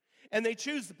 and they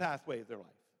choose the pathway of their life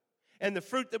and the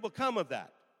fruit that will come of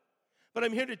that. But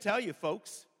I'm here to tell you,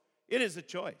 folks, it is a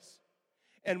choice.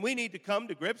 And we need to come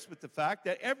to grips with the fact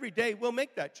that every day we'll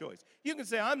make that choice. You can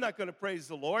say, I'm not going to praise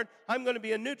the Lord. I'm going to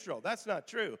be a neutral. That's not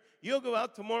true. You'll go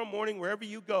out tomorrow morning wherever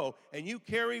you go, and you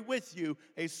carry with you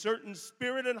a certain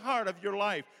spirit and heart of your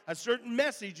life, a certain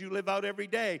message you live out every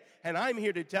day. And I'm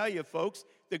here to tell you, folks,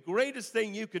 the greatest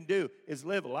thing you can do is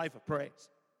live a life of praise.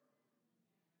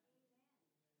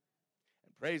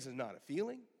 And praise is not a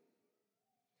feeling.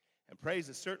 And praise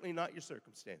is certainly not your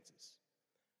circumstances.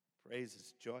 Praise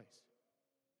is choice.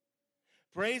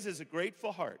 Praise is a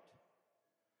grateful heart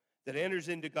that enters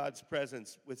into God's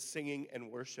presence with singing and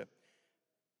worship.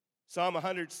 Psalm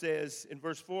 100 says in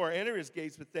verse 4, enter his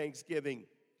gates with thanksgiving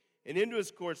and into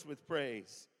his courts with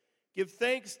praise. Give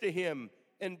thanks to him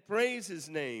and praise his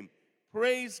name.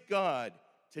 Praise God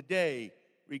today,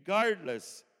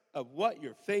 regardless of what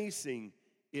you're facing.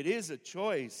 It is a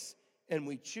choice, and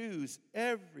we choose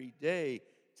every day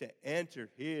to enter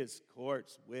his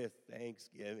courts with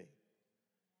thanksgiving.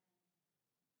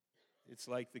 It's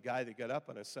like the guy that got up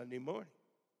on a Sunday morning.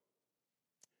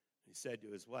 He said to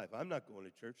his wife, I'm not going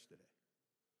to church today.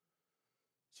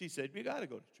 She said, you got to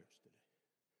go to church today.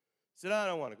 He said, I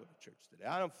don't want to go to church today.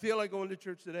 I don't feel like going to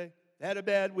church today. I had a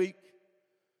bad week.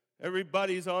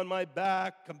 Everybody's on my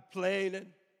back complaining.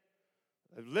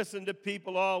 I've listened to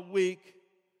people all week.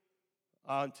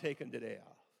 I'm taking today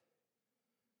off.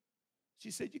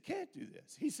 She said, you can't do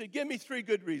this. He said, give me 3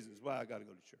 good reasons why I got to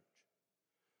go to church.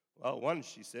 Well, one,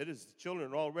 she said, is the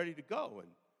children are all ready to go,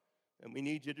 and we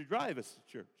need you to drive us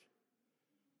to church.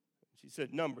 She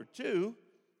said, number 2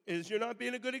 is you're not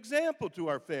being a good example to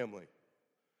our family.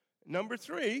 Number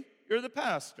 3, you're the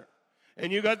pastor,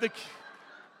 and you got the...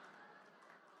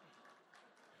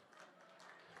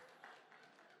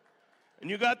 And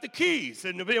you got the keys,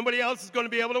 and nobody else is going to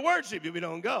be able to worship if we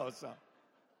don't go. So,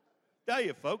 tell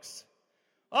you, folks,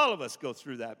 all of us go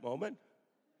through that moment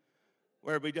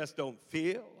where we just don't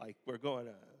feel like we're going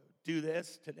to do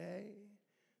this today.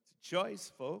 It's a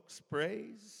choice, folks.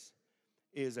 Praise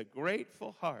is a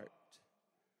grateful heart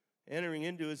entering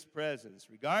into his presence,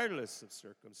 regardless of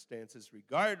circumstances,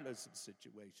 regardless of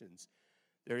situations.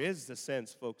 There is the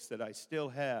sense, folks, that I still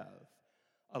have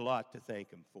a lot to thank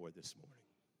him for this morning.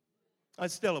 I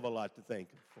still have a lot to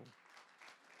thank him for.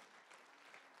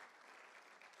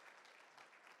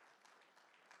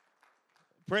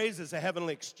 Praise is a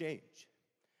heavenly exchange.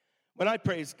 When I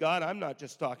praise God, I'm not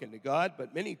just talking to God,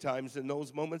 but many times in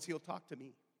those moments, he'll talk to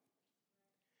me.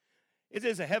 It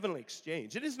is a heavenly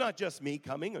exchange. It is not just me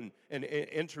coming and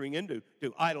entering into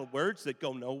idle words that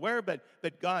go nowhere, but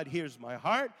God hears my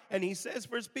heart, and he says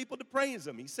for his people to praise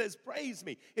him. He says, praise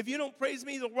me. If you don't praise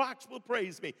me, the rocks will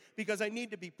praise me, because I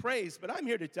need to be praised. But I'm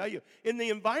here to tell you, in the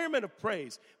environment of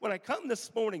praise, when I come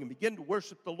this morning and begin to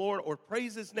worship the Lord or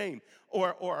praise his name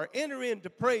or enter into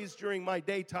praise during my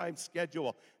daytime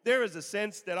schedule, there is a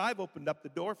sense that I've opened up the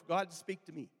door for God to speak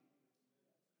to me.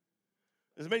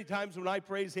 As many times when I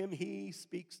praise him, he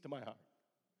speaks to my heart.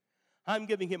 I'm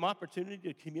giving him opportunity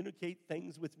to communicate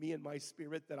things with me in my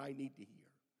spirit that I need to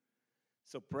hear.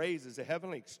 So praise is a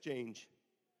heavenly exchange.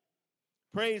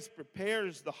 Praise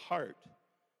prepares the heart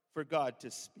for God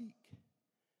to speak.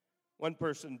 One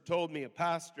person told me, a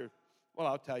pastor, well,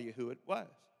 I'll tell you who it was.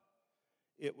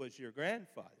 It was your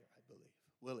grandfather, I believe.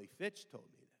 Willie Fitch told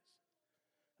me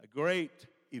this. A great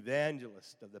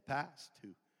evangelist of the past who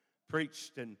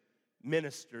preached and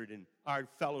ministered in our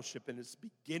fellowship in its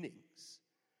beginnings,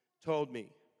 told me,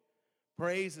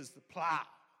 praise is the plow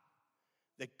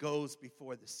that goes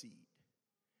before the seed.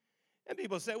 And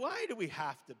people say, why do we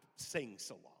have to sing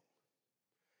so long?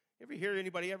 Ever hear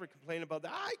anybody ever complain about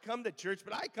that? I come to church,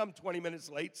 but I come 20 minutes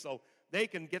late so they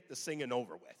can get the singing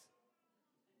over with.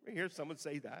 Ever hear someone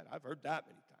say that? I've heard that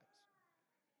many times.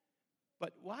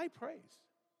 But why praise?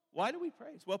 Why do we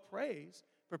praise? Well, praise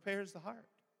prepares the heart.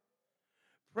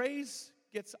 Praise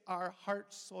gets our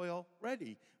heart soil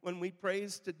ready. When we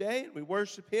praise today and we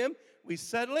worship him, we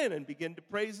settle in and begin to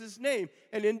praise his name.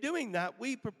 And in doing that,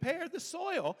 we prepare the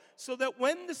soil so that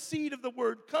when the seed of the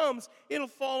word comes, it'll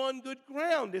fall on good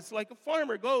ground. It's like a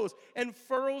farmer goes and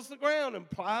furrows the ground and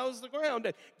plows the ground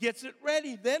and gets it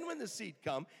ready. Then when the seed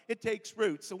comes, it takes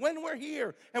root. So when we're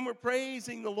here and we're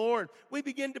praising the Lord, we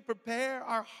begin to prepare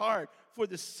our heart for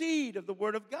the seed of the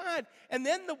word of God. And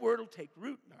then the word will take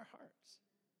root in our hearts.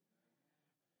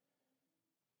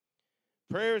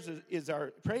 Praise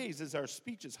is our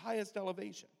speech's highest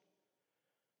elevation.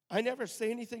 I never say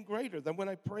anything greater than when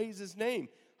I praise his name.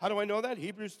 How do I know that?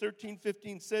 Hebrews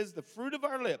 13:15 says, the fruit of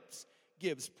our lips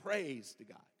gives praise to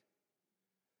God.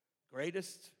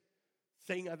 Greatest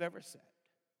thing I've ever said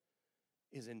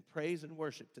is in praise and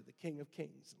worship to the King of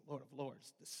Kings and Lord of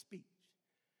Lords, the speech.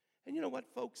 And you know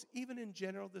what, folks? Even in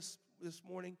general this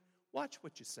morning, watch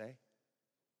what you say.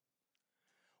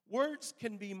 Words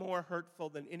can be more hurtful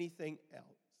than anything else.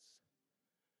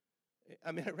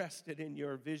 I'm interested in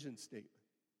your vision statement.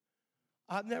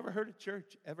 I've never heard a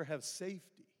church ever have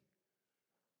safety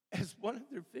as one of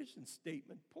their vision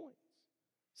statement points.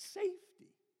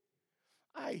 Safety.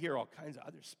 I hear all kinds of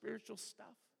other spiritual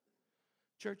stuff.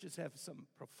 Churches have some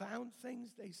profound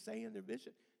things they say in their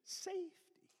vision. Safety.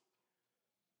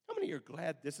 How many are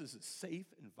glad this is a safe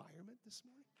environment this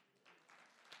morning?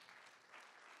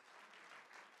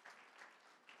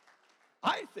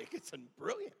 I think it's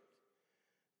brilliant.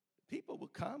 People will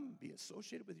come, be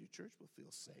associated with your church, will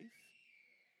feel safe.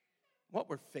 what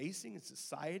we're facing in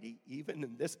society, even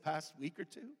in this past week or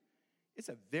two, it's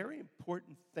a very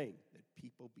important thing that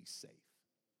people be safe.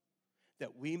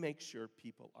 That we make sure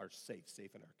people are safe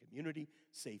in our community,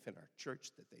 safe in our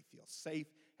church, that they feel safe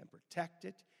and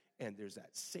protected. And there's that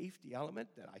safety element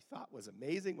that I thought was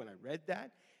amazing when I read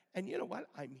that. And you know what?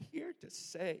 I'm here to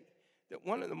say that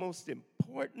one of the most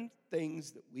important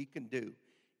things that we can do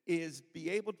is be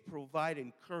able to provide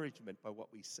encouragement by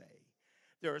what we say.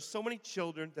 There are so many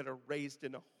children that are raised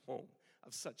in a home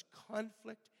of such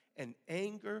conflict and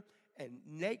anger and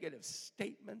negative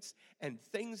statements and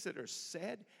things that are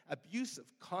said, abusive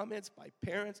comments by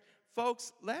parents.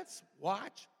 Folks, let's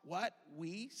watch what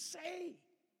we say.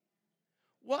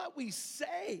 What we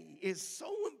say is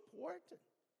so important.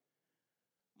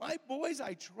 My boys,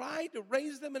 I try to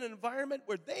raise them in an environment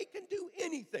where they can do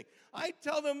anything. I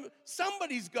tell them,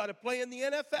 somebody's got to play in the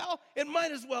NFL. It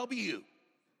might as well be you.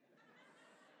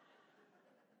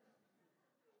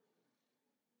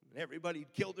 And everybody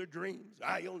killed their dreams.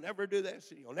 You'll never do this,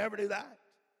 and you'll never do that.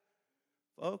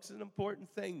 Folks, it's an important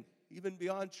thing, even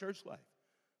beyond church life.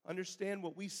 Understand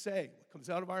what we say, what comes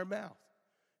out of our mouth,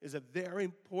 is a very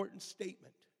important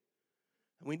statement.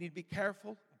 And we need to be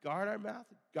careful, guard our mouth,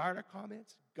 guard our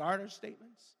comments, guard our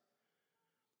statements.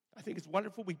 I think it's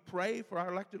wonderful we pray for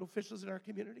our elected officials in our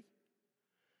community.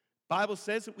 Bible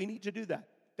says that we need to do that.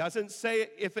 Doesn't say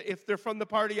if they're from the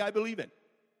party I believe in.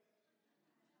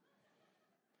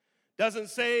 Doesn't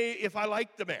say if I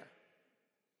like the mayor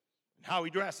and how he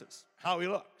dresses, how he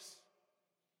looks.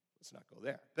 Let's not go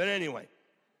there. But anyway,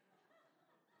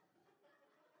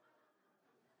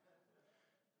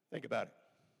 think about it.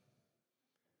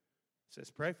 It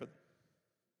says pray for them.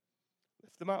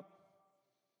 Lift them up.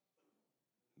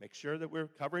 Make sure that we're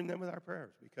covering them with our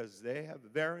prayers because they have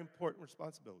very important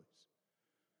responsibilities.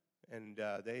 And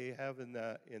they have in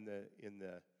the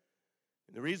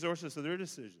resources of their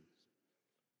decisions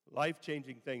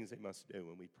life-changing things they must do,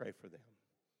 and we pray for them.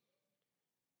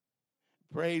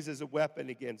 Praise is a weapon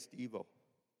against evil.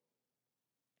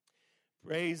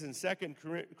 Praise in 2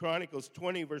 Chronicles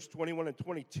 20, verse 21 and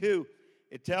 22,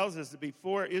 it tells us that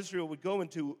before Israel would go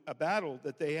into a battle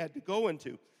that they had to go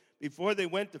into, before they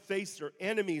went to face their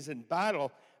enemies in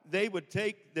battle, they would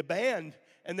take the band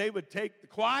and they would take the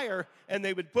choir and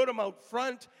they would put them out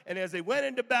front, and as they went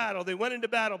into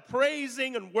battle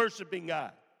praising and worshiping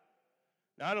God.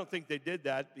 Now, I don't think they did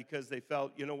that because they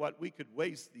felt, you know what, we could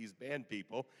waste these band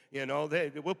people. You know,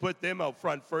 we'll put them out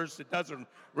front first. It doesn't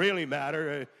really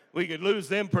matter. We could lose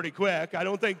them pretty quick.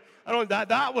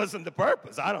 That wasn't the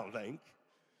purpose, I don't think.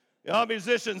 You know,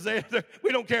 musicians,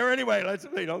 we don't care anyway. Let's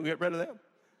get rid of them.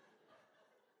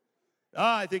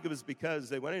 I think it was because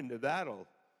they went into battle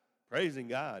praising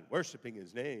God, worshiping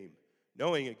His name,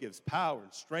 knowing it gives power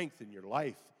and strength in your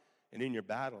life and in your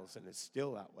battles, and it's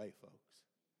still that way, folks.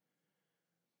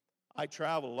 I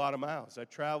travel a lot of miles. I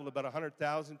travel about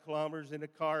 100,000 kilometers in a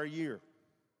car a year.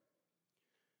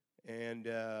 And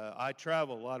I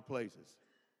travel a lot of places.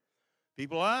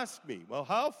 People ask me, well,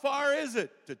 how far is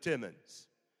it to Timmins?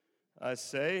 I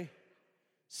say,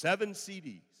 7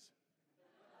 CDs.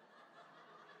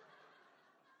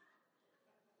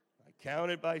 I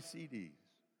counted by CDs.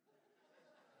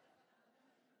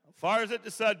 How far is it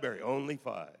to Sudbury? Only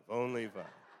 5.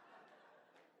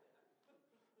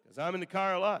 Because I'm in the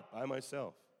car a lot by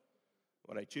myself.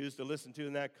 What I choose to listen to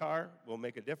in that car will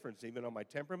make a difference even on my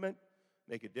temperament,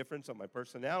 make a difference on my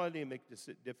personality, and make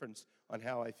a difference on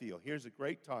how I feel. Here's a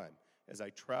great time as I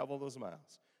travel those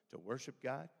miles to worship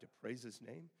God, to praise His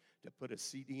name, to put a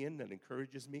CD in that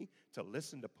encourages me, to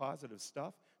listen to positive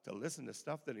stuff, to listen to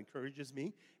stuff that encourages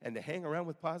me, and to hang around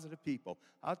with positive people.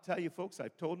 I'll tell you, folks,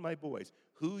 I've told my boys,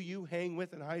 who you hang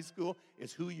with in high school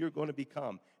is who you're going to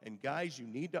become. And guys, you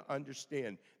need to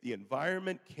understand the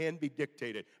environment can be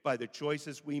dictated by the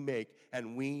choices we make,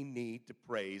 and we need to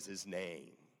praise His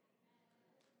name.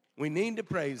 We need to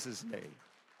praise His name.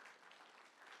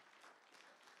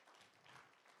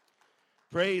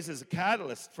 Praise is a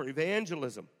catalyst for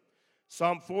evangelism.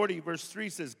 Psalm 40, verse 3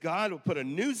 says, God will put a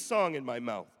new song in my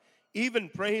mouth, even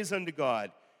praise unto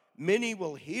God. Many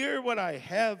will hear what I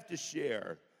have to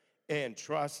share and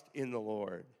trust in the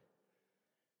Lord.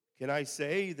 Can I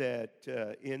say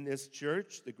that in this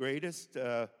church, the greatest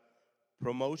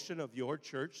promotion of your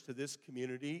church to this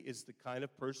community is the kind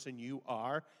of person you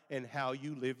are and how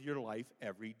you live your life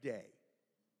every day.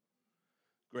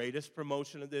 Greatest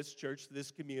promotion of this church to this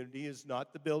community is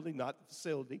not the building, not the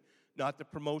facility, not the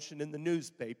promotion in the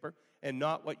newspaper, and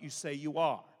not what you say you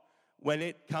are. When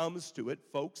it comes to it,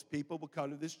 folks, people will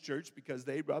come to this church because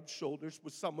they rub shoulders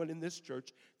with someone in this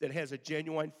church that has a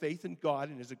genuine faith in God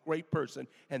and is a great person,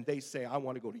 and they say, I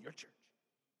want to go to your church.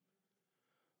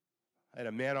 I had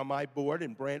a man on my board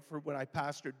in Brantford when I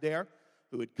pastored there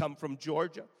who had come from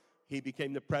Georgia. He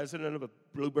became the president of a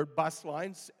Bluebird Bus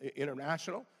Lines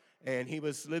International, and he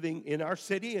was living in our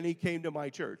city, and he came to my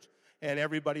church. And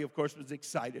everybody, of course, was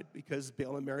excited because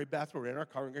Bill and Mary Beth were in our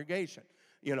congregation,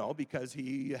 because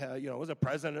he, was a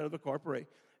president of the corporation.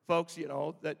 Folks,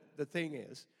 that the thing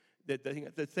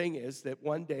is that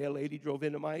one day a lady drove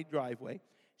into my driveway.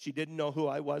 She didn't know who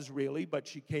I was really, but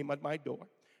she came at my door.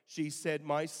 She said,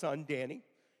 "My son, Danny,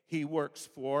 he works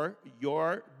for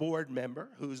your board member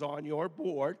who's on your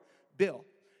board, Bill.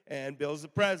 And Bill's the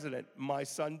president. My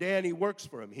son, Danny, works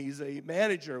for him. He's a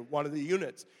manager of one of the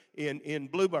units in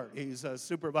Bluebird. He's a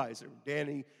supervisor.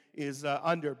 Danny is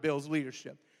under Bill's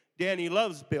leadership. Danny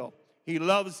loves Bill. He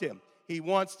loves him. He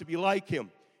wants to be like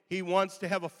him. He wants to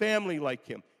have a family like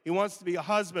him. He wants to be a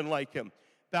husband like him.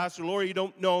 Pastor Lori, you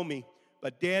don't know me,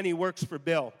 but Danny works for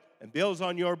Bill, and Bill's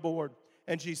on your board."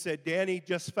 And she said, "Danny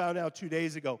just found out 2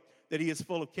 days ago that he is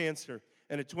full of cancer,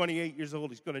 and at 28 years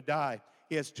old, he's going to die.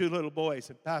 He has 2 little boys.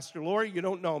 And Pastor Lori, you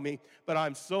don't know me, but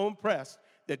I'm so impressed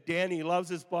that Danny loves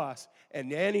his boss, and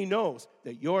Danny knows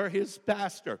that you're his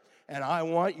pastor. And I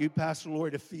want you, Pastor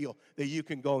Lori, to feel that you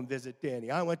can go and visit Danny."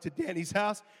 I went to Danny's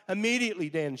house. Immediately,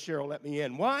 Dan and Cheryl let me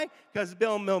in. Why? Because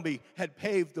Bill Milby had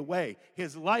paved the way.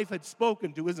 His life had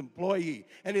spoken to his employee,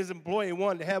 and his employee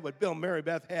wanted to have what Bill and Mary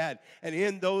Beth had. And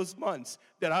in those months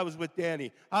that I was with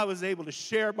Danny, I was able to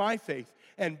share my faith.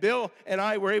 And Bill and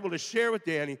I were able to share with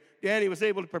Danny. Danny was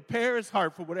able to prepare his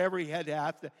heart for whatever he had to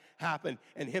have to happen.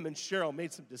 And him and Cheryl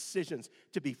made some decisions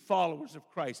to be followers of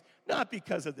Christ. Not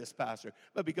because of this pastor,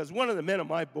 but because one of the men on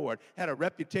my board had a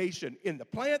reputation in the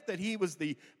plant that he was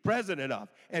the president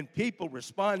of. And people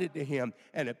responded to him,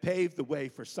 and it paved the way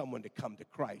for someone to come to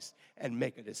Christ and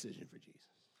make a decision for Jesus.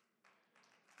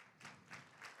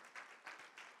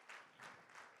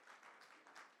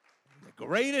 The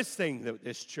greatest thing that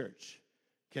this church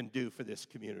can do for this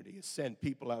community is send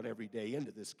people out every day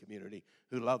into this community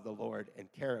who love the Lord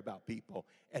and care about people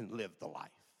and live the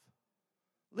life.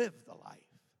 Live the life.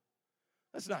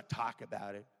 Let's not talk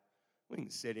about it. We can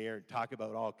sit here and talk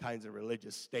about all kinds of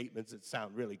religious statements that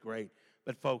sound really great,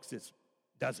 but folks,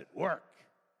 does it work?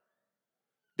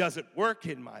 Does it work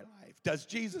in my life? Does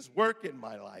Jesus work in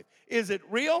my life? Is it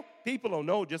real? People don't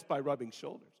know just by rubbing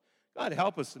shoulders. God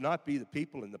help us to not be the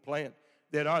people in the plant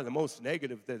that are the most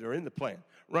negative that are in the plant,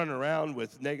 running around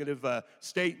with negative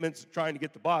statements, trying to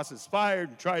get the bosses fired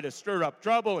and try to stir up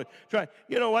trouble. And try.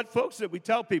 You know what, folks, that we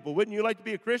tell people, wouldn't you like to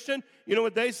be a Christian? You know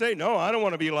what they say? No, I don't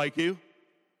want to be like you.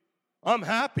 I'm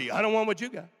happy. I don't want what you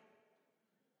got.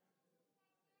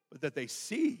 But that they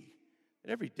see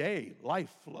that every day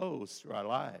life flows through our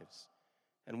lives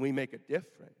and we make a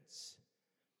difference.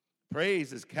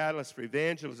 Praise is catalyst for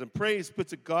evangelism. Praise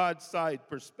puts a God-side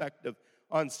perspective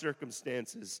on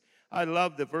circumstances. I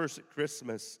love the verse at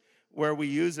Christmas where we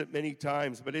use it many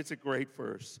times, but it's a great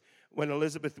verse. When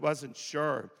Elizabeth wasn't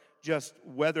sure just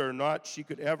whether or not she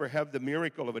could ever have the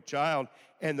miracle of a child,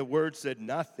 and the word said,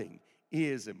 "Nothing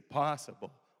is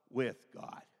impossible with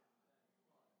God."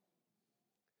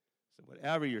 So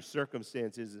whatever your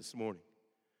circumstance is this morning,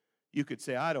 you could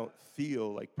say, "I don't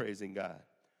feel like praising God.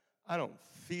 I don't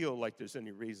feel like there's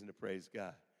any reason to praise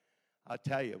God." I'll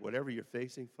tell you, whatever you're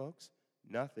facing, folks,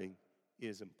 nothing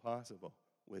is impossible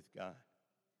with God.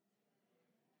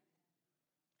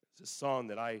 It's a song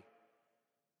that I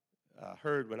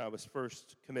heard when I was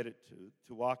first committed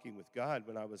to walking with God.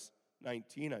 When I was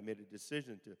 19, I made a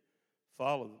decision to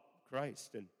follow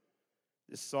Christ. And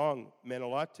this song meant a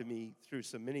lot to me through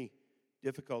so many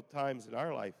difficult times in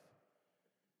our life.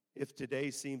 If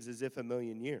today seems as if a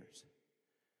million years,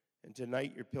 and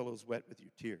tonight your pillow's wet with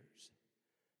your tears,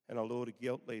 and a load of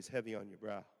guilt lays heavy on your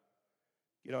brow,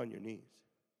 get on your knees.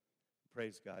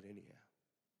 Praise God anyhow.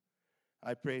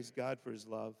 I praise God for his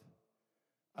love.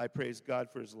 I praise God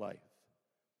for his life.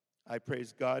 I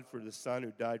praise God for the Son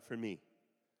who died for me.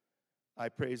 I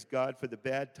praise God for the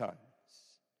bad times.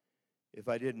 If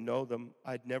I didn't know them,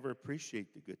 I'd never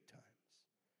appreciate the good times.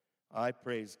 I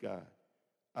praise God.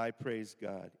 I praise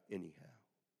God anyhow.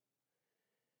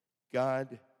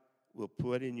 God will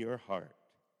put in your heart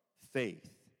faith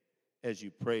as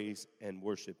you praise and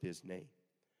worship his name.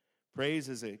 Praise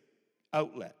is an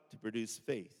outlet to produce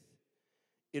faith.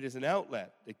 It is an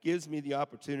outlet that gives me the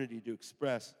opportunity to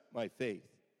express my faith.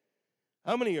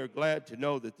 How many are glad to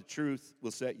know that the truth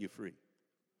will set you free?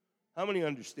 How many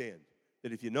understand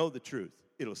that if you know the truth,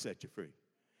 it'll set you free?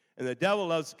 And the devil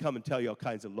loves to come and tell you all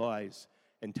kinds of lies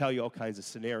and tell you all kinds of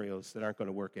scenarios that aren't going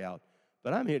to work out.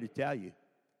 But I'm here to tell you,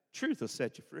 truth will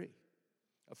set you free.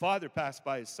 A father passed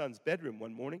by his son's bedroom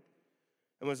one morning,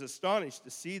 and was astonished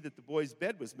to see that the boy's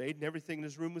bed was made and everything in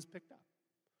his room was picked up.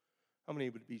 How many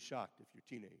would be shocked if your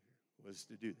teenager was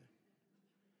to do that?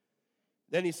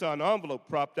 Then he saw an envelope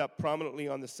propped up prominently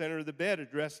on the center of the bed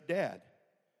addressed Dad.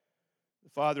 The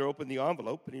father opened the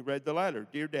envelope and he read the letter.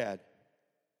 Dear Dad,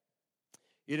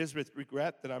 it is with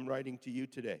regret that I'm writing to you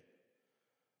today.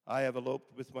 I have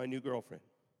eloped with my new girlfriend.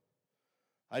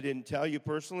 I didn't tell you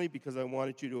personally because I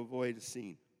wanted you to avoid a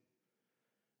scene.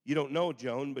 You don't know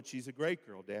Joan, but she's a great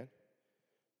girl, Dad.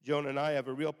 Joan and I have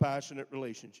a real passionate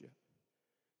relationship.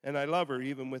 And I love her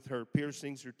even with her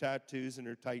piercings, her tattoos, and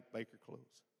her tight biker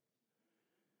clothes.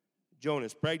 Joan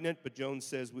is pregnant, but Joan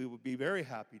says we will be very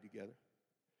happy together.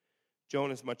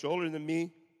 Joan is much older than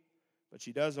me, but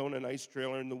she does own a nice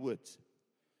trailer in the woods.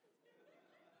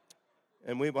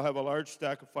 And we will have a large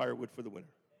stack of firewood for the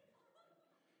winter.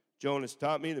 Joan has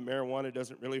taught me that marijuana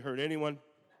doesn't really hurt anyone,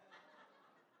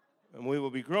 and we will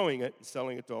be growing it and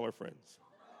selling it to all our friends.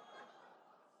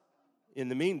 In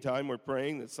the meantime, we're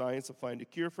praying that science will find a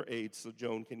cure for AIDS so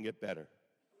Joan can get better.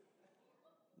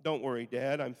 Don't worry,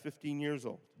 Dad, I'm 15 years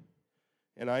old,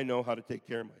 and I know how to take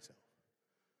care of myself.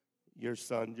 Your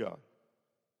son, John.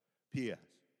 P.S.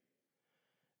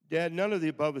 Dad, none of the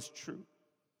above is true.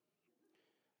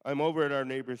 I'm over at our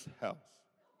neighbor's house.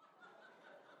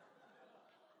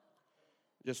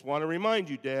 Just want to remind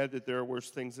you, Dad, that there are worse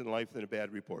things in life than a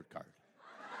bad report card.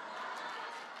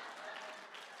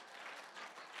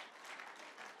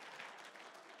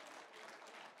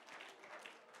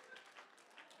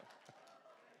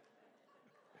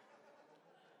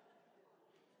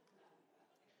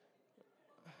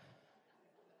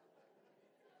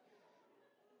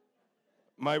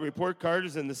 My report card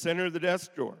is in the center of the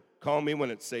desk drawer. Call me when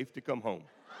it's safe to come home.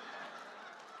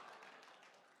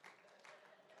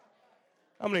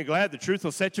 How many glad the truth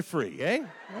will set you free, eh?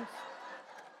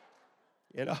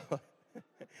 You know,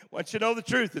 once you know the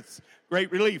truth, it's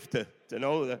great relief to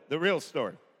know the real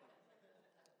story.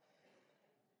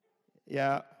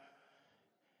 Yeah.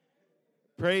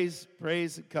 Praise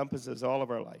encompasses all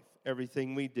of our life.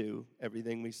 Everything we do,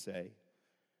 everything we say.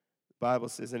 The Bible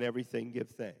says, in everything give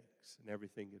thanks. In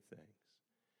everything give thanks.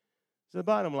 So the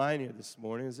bottom line here this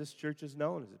morning is this church is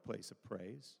known as a place of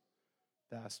praise.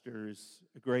 Pastor is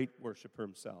a great worshiper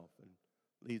himself and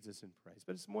leads us in praise.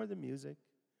 But it's more than music.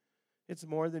 It's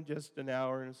more than just an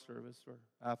hour in a service or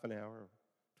half an hour or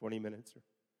 20 minutes.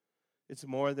 It's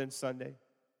more than Sunday.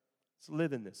 It's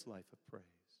living this life of praise.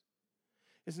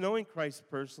 It's knowing Christ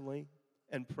personally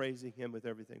and praising him with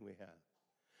everything we have.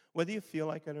 Whether you feel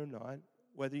like it or not,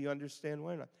 whether you understand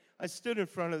why or not. I stood in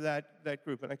front of that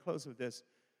group, and I close with this,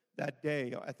 that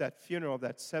day at that funeral of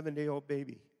that 7-day-old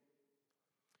baby.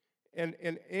 And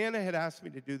Anna had asked me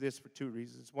to do this for two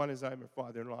reasons. One is I'm her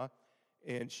father-in-law,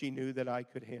 and she knew that I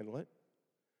could handle it.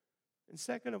 And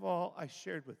second of all, I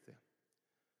shared with them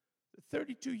that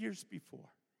 32 years before,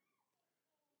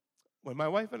 when my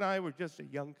wife and I were just a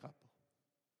young couple,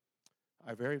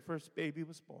 our very first baby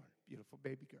was born, beautiful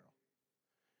baby girl.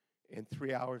 And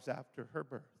 3 hours after her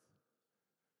birth,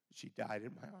 she died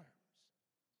in my arms.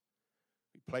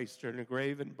 We placed her in a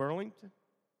grave in Burlington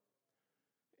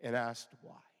and asked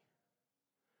why.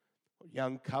 A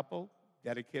young couple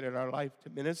dedicated our life to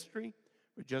ministry.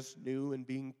 We're just new in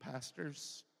being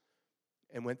pastors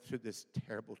and went through this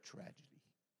terrible tragedy.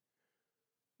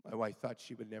 My wife thought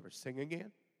she would never sing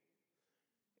again.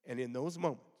 And in those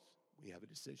moments, we have a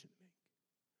decision to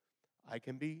make. I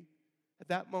can be, at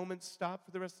that moment, stopped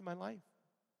for the rest of my life.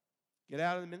 Get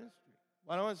out of the ministry.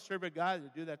 Well, I don't want to serve a God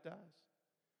to do that to us.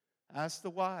 Ask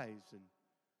the wise and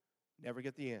never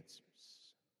get the answers.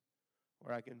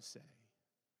 Or I can say,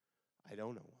 I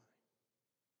don't know why.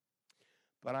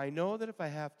 But I know that if I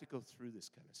have to go through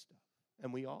this kind of stuff,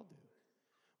 and we all do,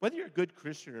 whether you're a good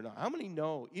Christian or not, how many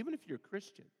know, even if you're a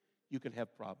Christian, you can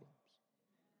have problems?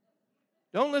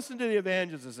 Don't listen to the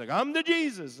evangelists that say, come to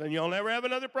Jesus and you'll never have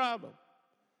another problem.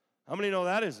 How many know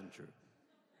that isn't true?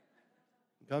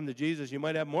 Come to Jesus, you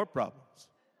might have more problems.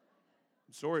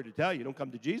 I'm sorry to tell you, don't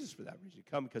come to Jesus for that reason. You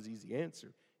come because he's the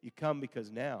answer. You come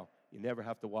because now you never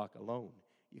have to walk alone.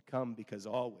 You come because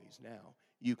always now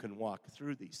you can walk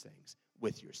through these things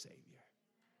with your Savior.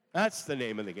 That's the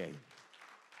name of the game.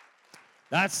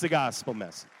 That's the gospel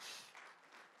message.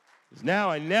 Because now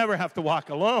I never have to walk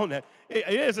alone. It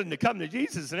isn't to come to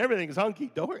Jesus and everything is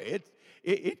hunky-dory.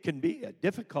 It can be a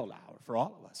difficult hour for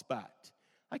all of us, but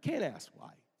I can't ask why.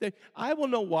 I will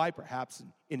know why perhaps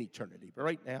in eternity, but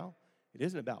right now, it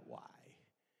isn't about why.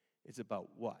 It's about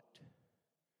what.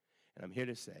 And I'm here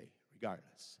to say,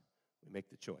 regardless, we make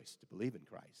the choice to believe in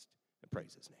Christ and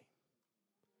praise his name.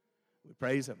 We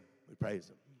praise him. We praise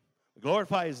him. We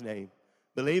glorify his name,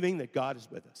 believing that God is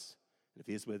with us. And if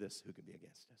he is with us, who can be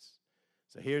against us?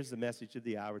 So here's the message of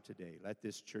the hour today. Let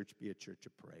this church be a church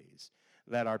of praise.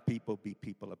 Let our people be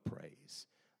people of praise.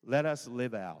 Let us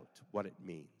live out what it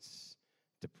means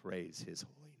to praise his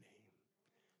holy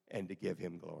name and to give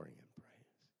him glory and praise.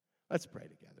 Let's pray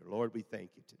together. Lord, we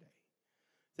thank you today.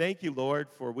 Thank you, Lord,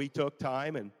 for we took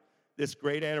time in this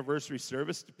great anniversary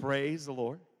service to praise the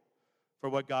Lord for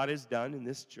what God has done in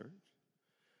this church.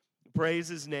 Praise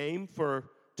his name for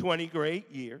 20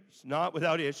 great years, not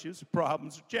without issues,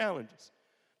 problems, or challenges.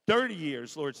 30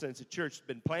 years, Lord, since the church has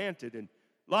been planted, and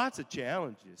lots of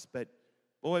challenges. But,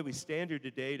 boy, we stand here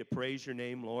today to praise your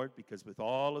name, Lord, because with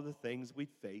all of the things we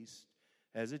faced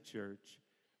as a church,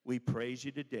 we praise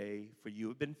you today, for you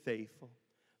have been faithful.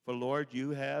 For, Lord,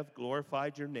 you have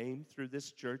glorified your name through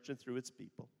this church and through its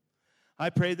people. I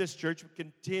pray this church will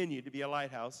continue to be a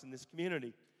lighthouse in this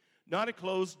community, not a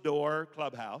closed-door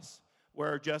clubhouse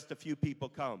where just a few people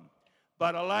come,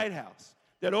 but a lighthouse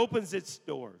that opens its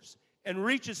doors and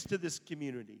reaches to this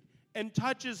community and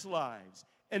touches lives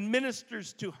and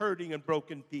ministers to hurting and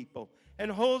broken people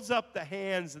and holds up the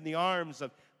hands and the arms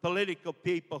of political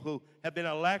people who have been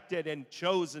elected and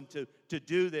chosen to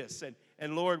do this.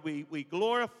 And Lord, we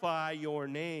glorify your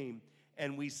name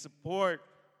and we support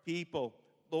people,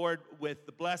 Lord, with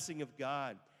the blessing of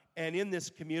God. And in this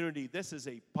community, this is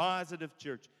a positive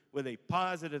church with a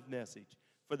positive message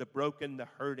for the broken, the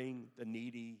hurting, the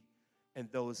needy, and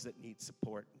those that need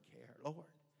support and care. Lord,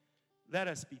 let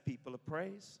us be people of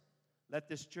praise. Let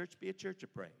this church be a church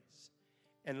of praise.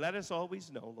 And let us always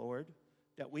know, Lord,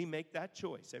 that we make that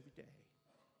choice every day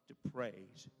to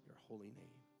praise your holy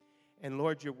name. And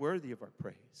Lord, you're worthy of our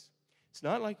praise. It's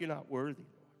not like you're not worthy,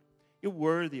 Lord. You're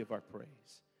worthy of our praise.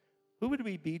 Who would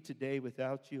we be today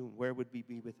without you, and where would we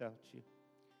be without you?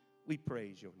 We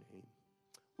praise your name.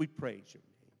 We praise your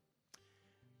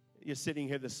name. You're sitting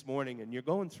here this morning, and you're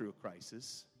going through a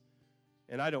crisis,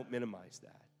 and I don't minimize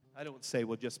that. I don't say,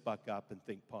 well, just buck up and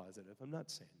think positive. I'm not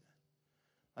saying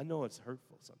that. I know it's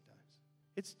hurtful sometimes.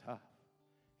 It's tough.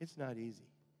 It's not easy.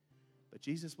 But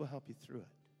Jesus will help you through it.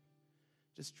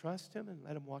 Just trust him and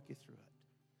let him walk you through it.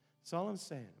 That's all I'm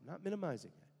saying. I'm not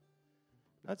minimizing it.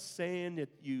 I'm not saying that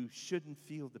you shouldn't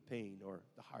feel the pain or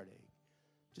the heartache.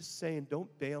 Just saying don't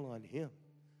bail on him.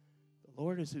 The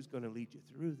Lord is who's going to lead you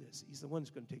through this. He's the one who's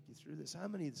going to take you through this. How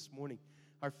many this morning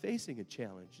are facing a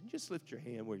challenge? And just lift your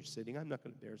hand where you're sitting. I'm not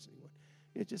going to embarrass anyone.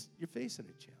 You're facing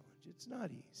a challenge. It's not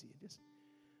easy.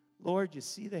 Lord, you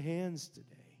see the hands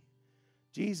today.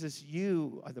 Jesus,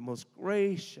 you are the most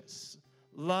gracious,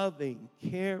 loving,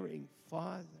 caring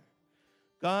Father.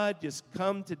 God, just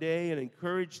come today and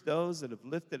encourage those that have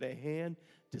lifted a hand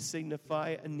to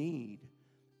signify a need.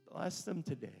 Bless them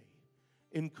today.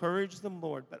 Encourage them,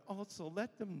 Lord, but also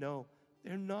let them know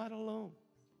they're not alone.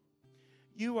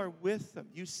 You are with them.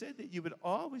 You said that you would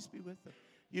always be with them.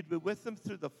 You'd be with them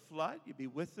through the flood. You'd be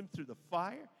with them through the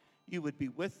fire. You would be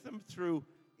with them through,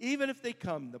 even if they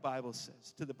come, the Bible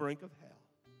says, to the brink of hell.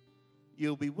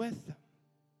 You'll be with them.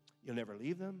 You'll never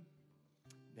leave them,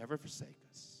 never forsake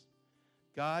us.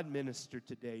 God, minister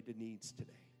today to needs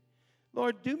today.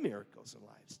 Lord, do miracles in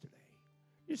lives today.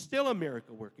 You're still a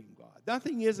miracle-working God.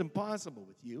 Nothing is impossible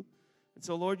with you. And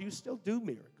so, Lord, you still do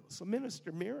miracles. So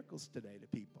minister miracles today to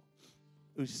people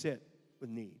who sit with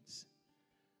needs.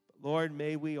 But, Lord,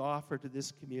 may we offer to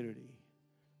this community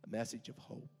a message of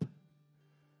hope.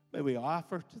 May we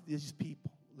offer to these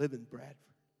people who live in Bradford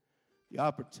the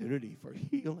opportunity for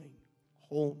healing,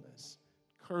 wholeness,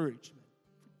 encouragement,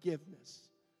 forgiveness,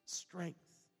 strength,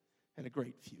 and a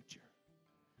great future.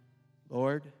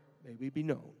 Lord, may we be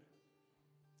known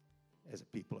as a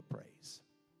people of praise.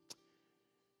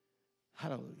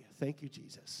 Hallelujah. Thank you,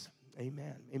 Jesus.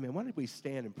 Amen. Amen. Why don't we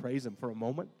stand and praise him for a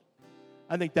moment?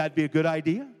 I think that'd be a good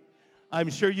idea. I'm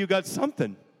sure you got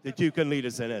something that you can lead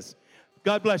us in as.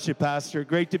 God bless you, Pastor.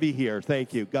 Great to be here.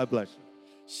 Thank you. God bless you.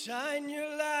 Shine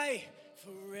your light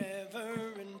forever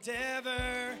and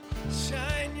ever.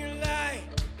 Shine your light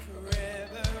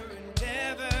forever and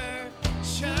ever.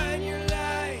 Shine your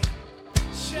light.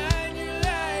 Shine your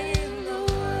light in the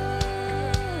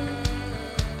world.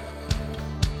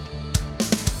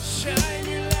 Shine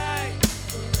your light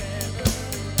forever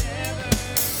and ever.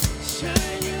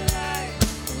 Shine your light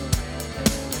forever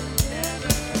and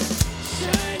ever.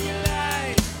 Shine your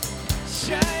light.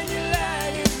 Shine your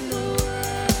light in the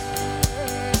world.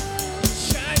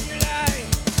 Shine your light.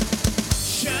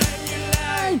 Shine your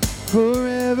light.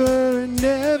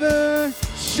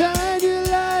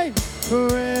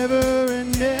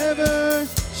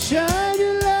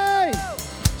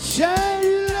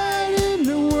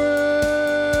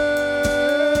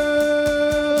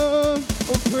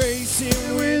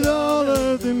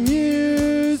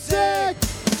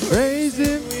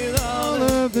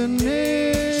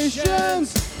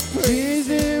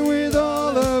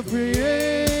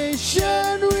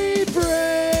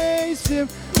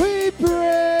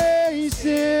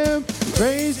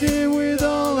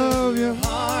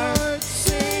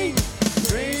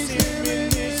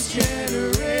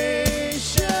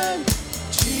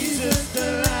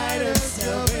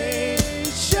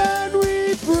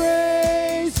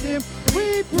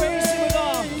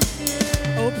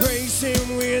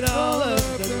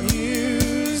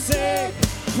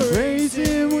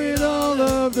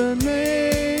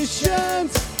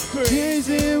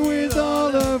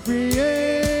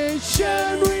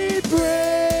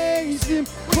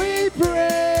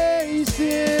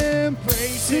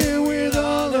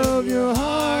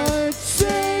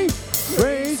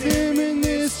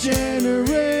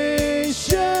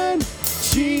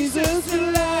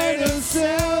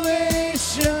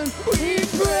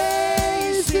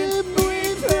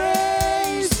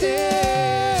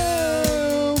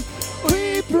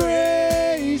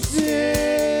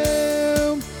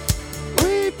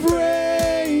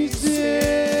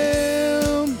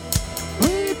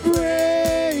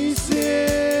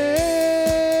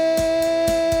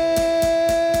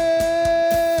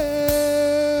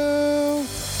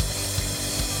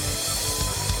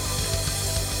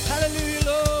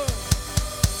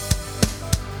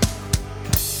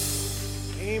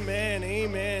 Amen.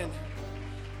 Amen.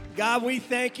 God, we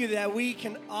thank you that we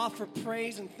can offer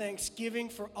praise and thanksgiving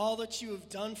for all that you have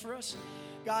done for us.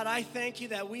 God, I thank you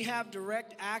that we have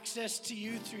direct access to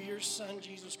you through your Son,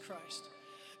 Jesus Christ.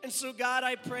 And so, God,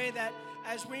 I pray that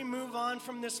as we move on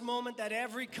from this moment, that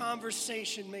every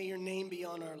conversation, may your name be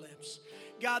on our lips.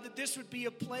 God, that this would be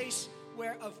a place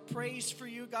of praise for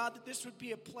you, God, that this would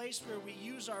be a place where we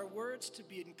use our words to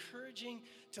be encouraging,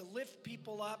 to lift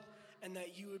people up, and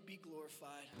that you would be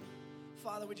glorified.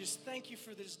 Father, we just thank you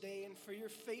for this day and for your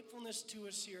faithfulness to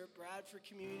us here at Bradford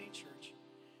Community Church.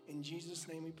 In Jesus'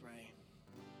 name we pray.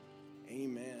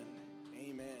 Amen.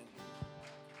 Amen.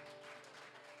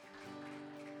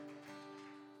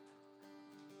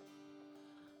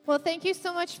 Well, thank you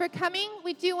so much for coming.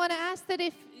 We do want to ask that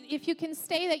if you can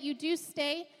stay, that you do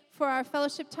stay for our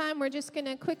fellowship time. We're just going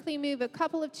to quickly move a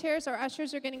couple of chairs. Our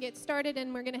ushers are going to get started,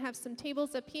 and we're going to have some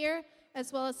tables up here,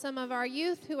 as well as some of our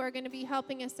youth who are going to be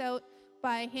helping us out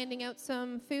by handing out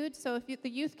some food. So if the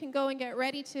youth can go and get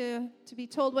ready to be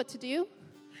told what to do,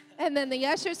 and then the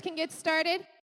ushers can get started.